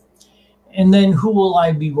 And then who will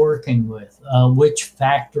I be working with? Which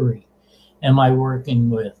factory am I working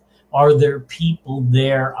with? Are there people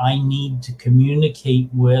there I need to communicate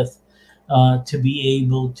with to be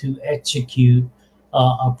able to execute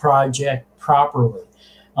a project properly?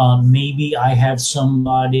 Maybe I have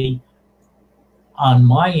somebody on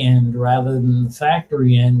my end rather than the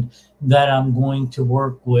factory end that I'm going to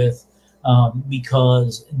work with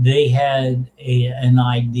because they had an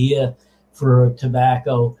idea for a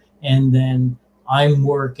tobacco, and then I'm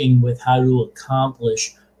working with how to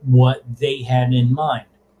accomplish what they had in mind.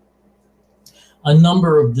 A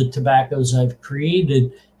number of the tobaccos I've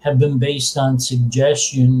created have been based on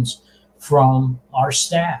suggestions from our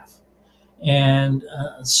staff. And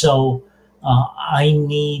so I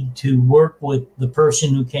need to work with the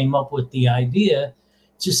person who came up with the idea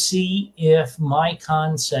to see if my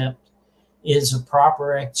concept is a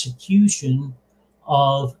proper execution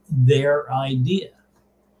of their idea.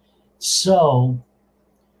 So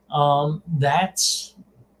that's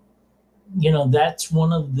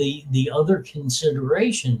one of the other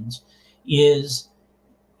considerations is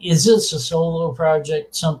this a solo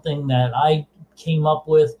project, something that I came up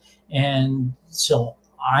with, and so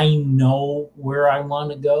I know where I want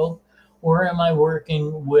to go, or am I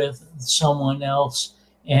working with someone else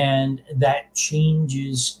and that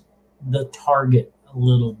changes the target a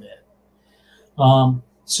little bit?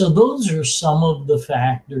 So those are some of the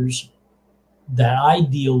factors that I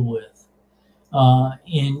deal with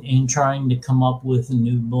in trying to come up with a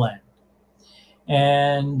new blend.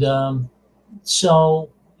 And so,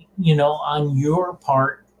 on your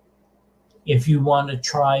part, if you want to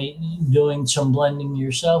try doing some blending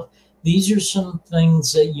yourself, these are some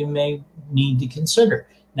things that you may need to consider.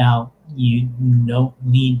 Now, you don't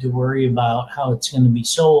need to worry about how it's going to be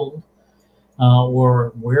sold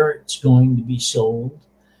or where it's going to be sold.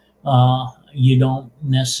 You don't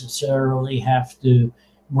necessarily have to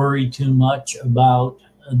worry too much about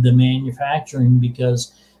the manufacturing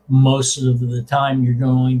because most of the time you're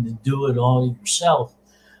going to do it all yourself.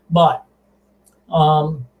 But,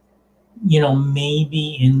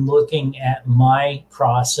 maybe in looking at my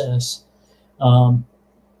process,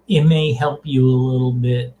 it may help you a little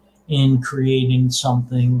bit in creating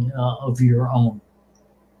something of your own.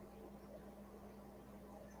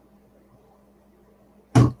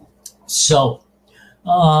 So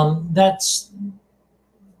that's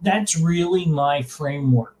really my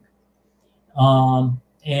framework.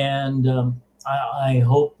 And I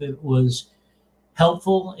hope it was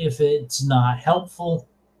helpful. If it's not helpful,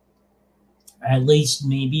 at least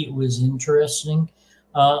maybe it was interesting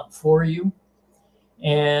for you.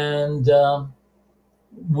 And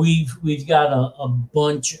we've got a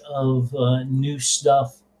bunch of new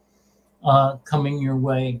stuff coming your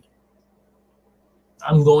way.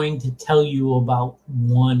 I'm going to tell you about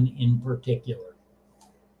one in particular.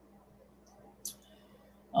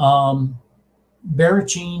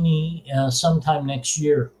 Baracchini sometime next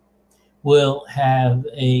year will have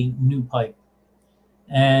a new pipe,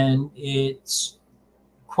 and it's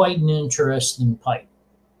quite an interesting pipe.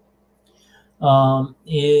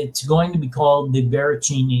 It's going to be called the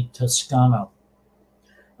Baracchini Toscano.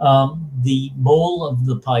 The bowl of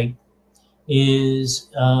the pipe is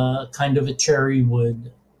kind of a cherry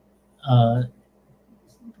wood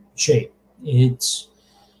shape. It's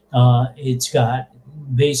got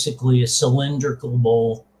basically a cylindrical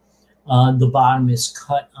bowl. The bottom is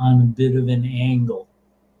cut on a bit of an angle.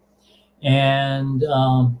 And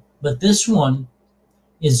but this one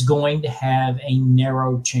is going to have a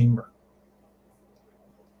narrow chamber.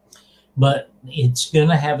 But it's going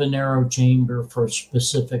to have a narrow chamber for a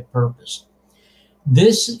specific purpose.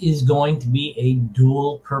 This is going to be a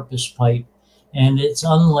dual purpose pipe, and it's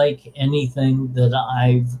unlike anything that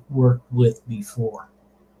I've worked with before.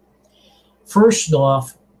 First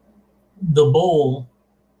off, the bowl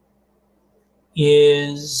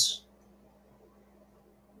it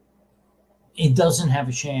doesn't have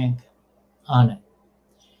a shank on it.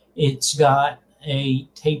 It's got a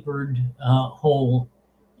tapered hole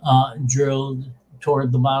drilled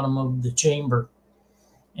toward the bottom of the chamber,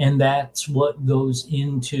 and that's what goes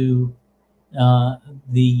into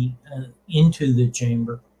the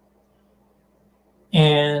chamber.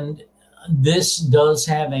 And this does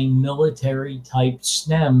have a military type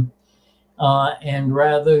stem, and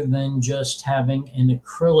rather than just having an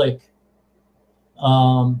acrylic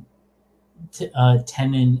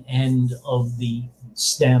tenon end of the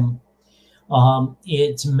stem,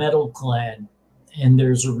 it's metal clad. And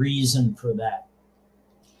there's a reason for that,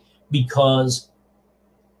 because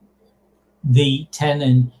the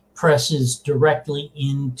tenon presses directly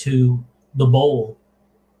into the bowl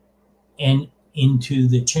and into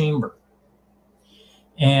the chamber.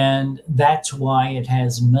 And that's why it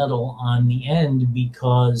has metal on the end,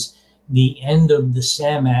 because the end of the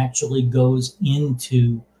stem actually goes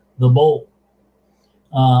into the bowl.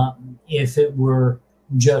 If it were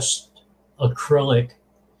just acrylic,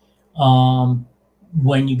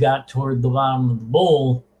 when you got toward the bottom of the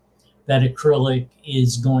bowl, that acrylic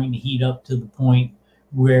is going to heat up to the point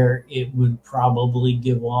where it would probably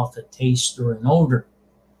give off a taste or an odor.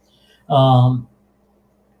 But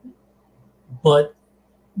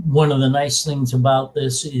one of the nice things about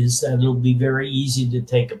this is that it'll be very easy to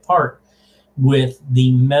take apart. With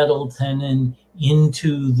the metal tenon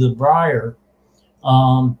into the briar,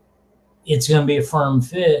 it's going to be a firm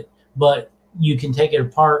fit, but you can take it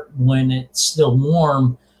apart when it's still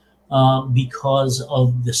warm because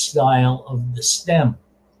of the style of the stem.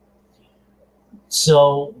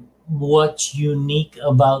 So what's unique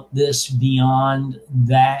about this beyond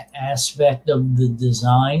that aspect of the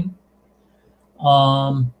design?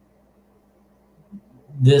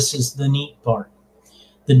 This is the neat part.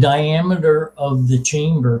 The diameter of the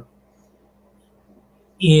chamber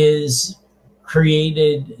is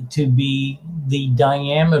created to be the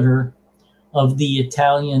diameter of the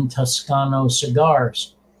Italian Toscano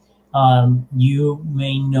cigars. You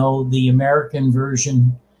may know the American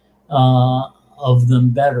version of them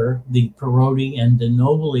better, the Perotti and De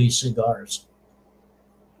Nobili cigars.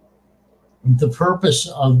 The purpose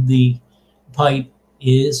of the pipe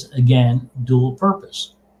is, again, dual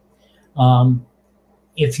purpose.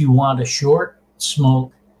 If you want a short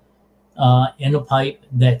smoke in a pipe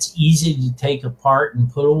that's easy to take apart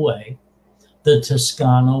and put away, the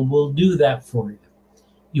Toscano will do that for you.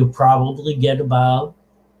 You'll probably get about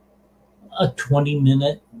a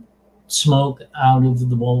 20-minute smoke out of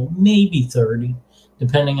the bowl, maybe 30,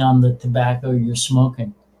 depending on the tobacco you're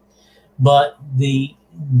smoking. But the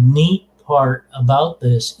neat part about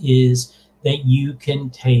this is that you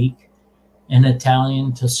can take an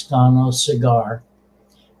Italian Toscano cigar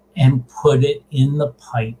and put it in the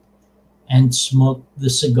pipe and smoke the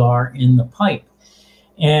cigar in the pipe.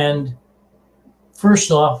 And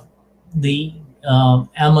first off, the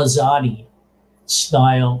Amazzati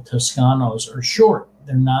style Toscanos are short.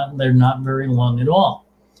 They're not very long at all.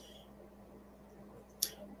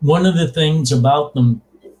 One of the things about them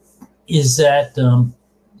is that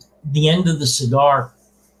the end of the cigar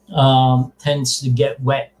tends to get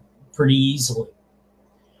wet pretty easily.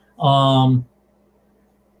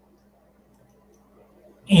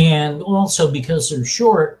 And also because they're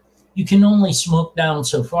short, you can only smoke down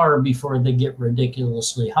so far before they get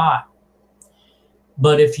ridiculously hot.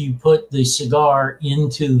 But if you put the cigar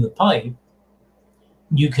into the pipe,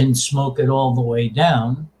 you can smoke it all the way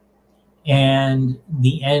down, and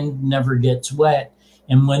the end never gets wet.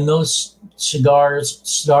 And when those cigars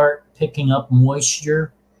start picking up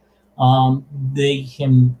moisture, they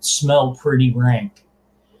can smell pretty rank.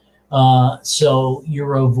 So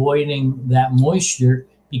you're avoiding that moisture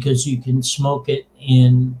because you can smoke it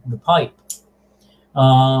in the pipe.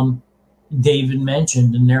 David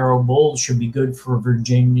mentioned a narrow bowl should be good for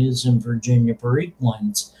Virginias and Virginia Perique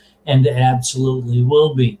blends, and it absolutely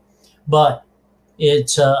will be. But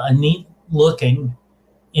it's a neat looking,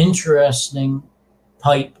 interesting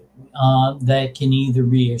pipe that can either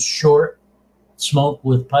be a short smoke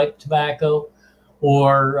with pipe tobacco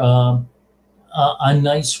or a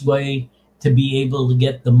nice way to be able to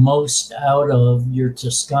get the most out of your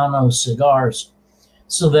Toscano cigars.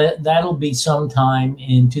 So that'll be sometime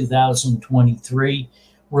in 2023.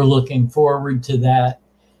 We're looking forward to that.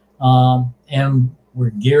 And we're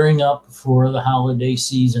gearing up for the holiday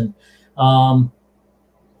season.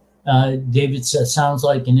 David says, sounds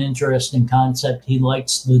like an interesting concept. He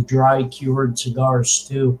likes the dry cured cigars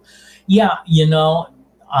too. Yeah,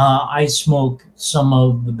 I smoke some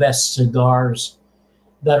of the best cigars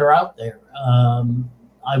that are out there.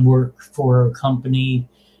 I work for a company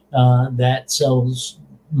that sells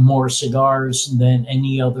more cigars than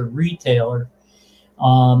any other retailer.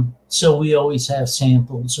 So we always have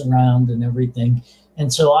samples around and everything.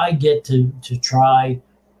 And so I get to try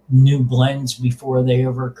new blends before they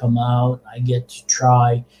ever come out. I get to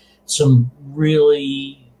try some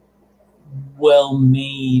really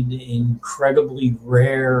well-made, incredibly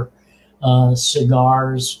rare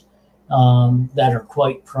cigars that are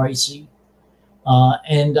quite pricey.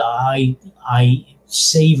 And I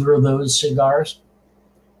savor those cigars,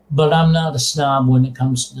 but I'm not a snob when it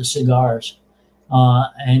comes to cigars.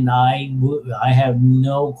 And I have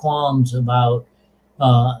no qualms about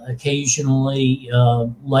occasionally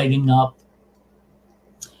lighting up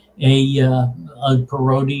a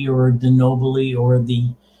Perotti or a De Nobili or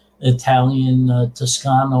the Italian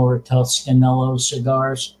Toscano or Toscanello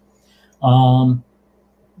cigars,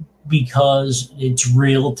 because it's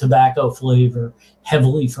real tobacco flavor,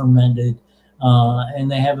 heavily fermented,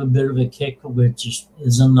 and they have a bit of a kick, which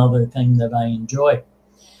is another thing that I enjoy.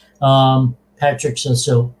 Patrick says,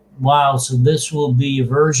 so wow, so this will be a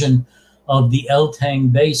version of the El-Tang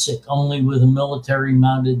Basic, only with a military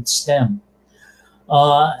mounted stem.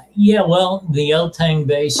 Yeah, well, the El-Tang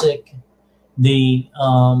Basic, the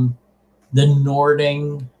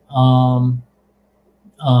Nording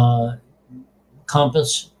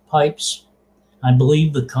Compass pipes, I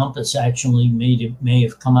believe the Compass actually may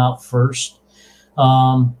have come out first.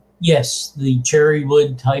 Yes, the cherry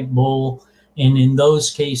wood type bowl, and in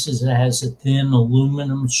those cases it has a thin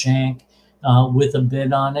aluminum shank with a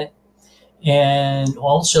bit on it. And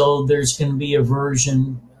also there's going to be a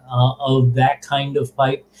version of that kind of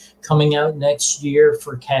pipe coming out next year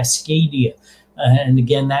for Cascadia. And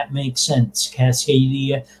again, that makes sense.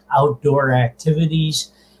 Cascadia, outdoor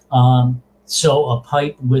activities. So a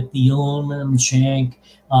pipe with the aluminum shank,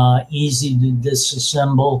 easy to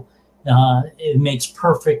disassemble. It makes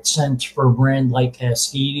perfect sense for a brand like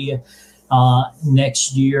Cascadia.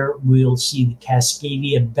 Next year, we'll see the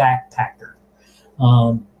Cascadia Backpacker,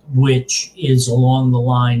 which is along the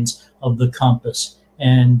lines of the Compass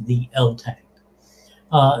and the El-Tang.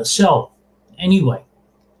 So anyway,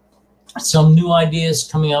 some new ideas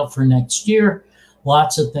coming out for next year.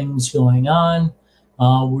 Lots of things going on.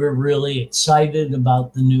 We're really excited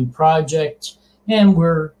about the new project, and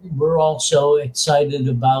we're also excited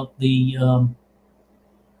about the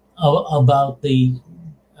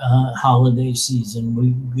holiday season.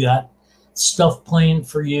 We've got stuff planned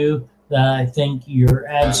for you that I think you're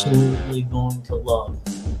absolutely going to love.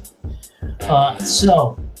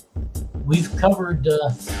 So we've covered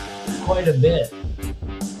quite a bit,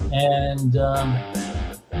 and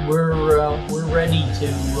we're ready to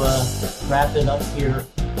wrap it up here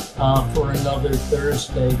for another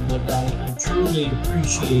Thursday. But I truly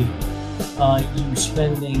appreciate you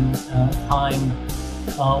spending time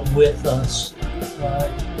with us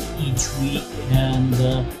each week,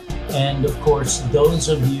 and of course those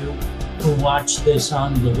of you who watch this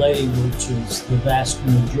on delay, which is the vast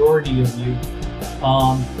majority of you,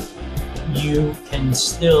 you can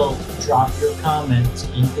still drop your comments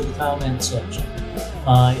into the comment section.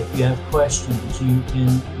 If you have questions, you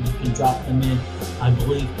can drop them in. I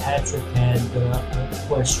believe Patrick had a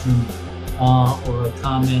question or a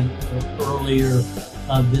comment earlier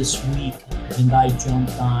this week, and I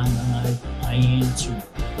jumped on and I answered.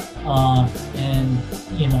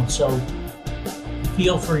 And so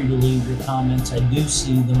feel free to leave your comments. I do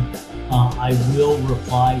see them. I will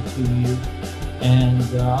reply to you,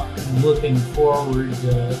 and looking forward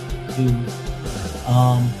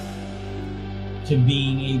to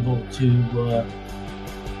being able to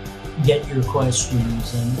get your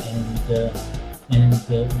questions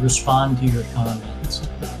and respond to your comments.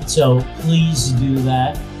 So please do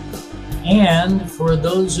that. And for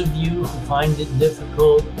those of you who find it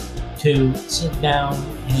difficult to sit down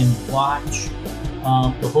and watch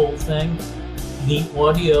the whole thing, the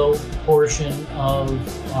audio portion of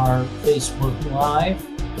our Facebook Live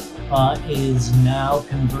is now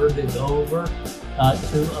converted over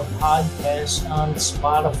to a podcast on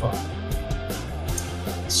Spotify.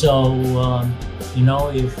 So,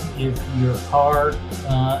 if your car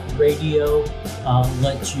radio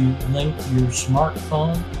lets you link your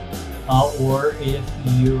smartphone or if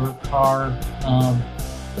your car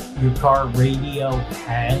radio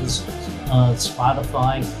has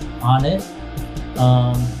Spotify on it,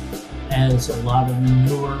 as a lot of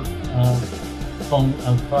newer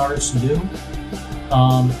cars do.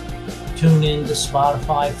 Tune into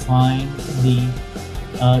Spotify, find the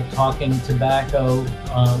Talking Tobacco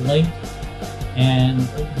link, and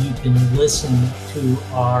you can listen to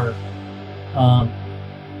our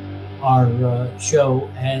show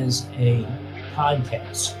as a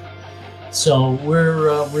podcast. So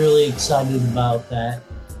we're really excited about that.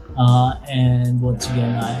 And once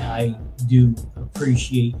again, I do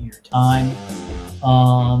appreciate your time.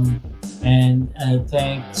 And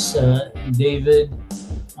thanks, David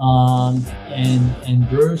and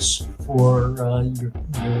Bruce, for your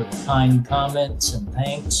kind comments, and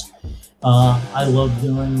thanks. I love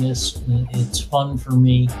doing this. It's fun for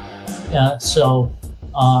me. So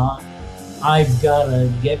I've got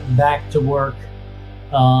to get back to work.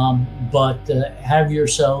 But have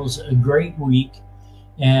yourselves a great week.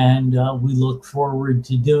 And we look forward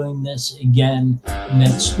to doing this again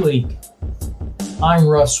next week. I'm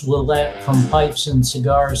Russ Willett from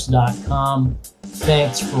PipesandCigars.com.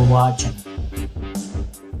 Thanks for watching.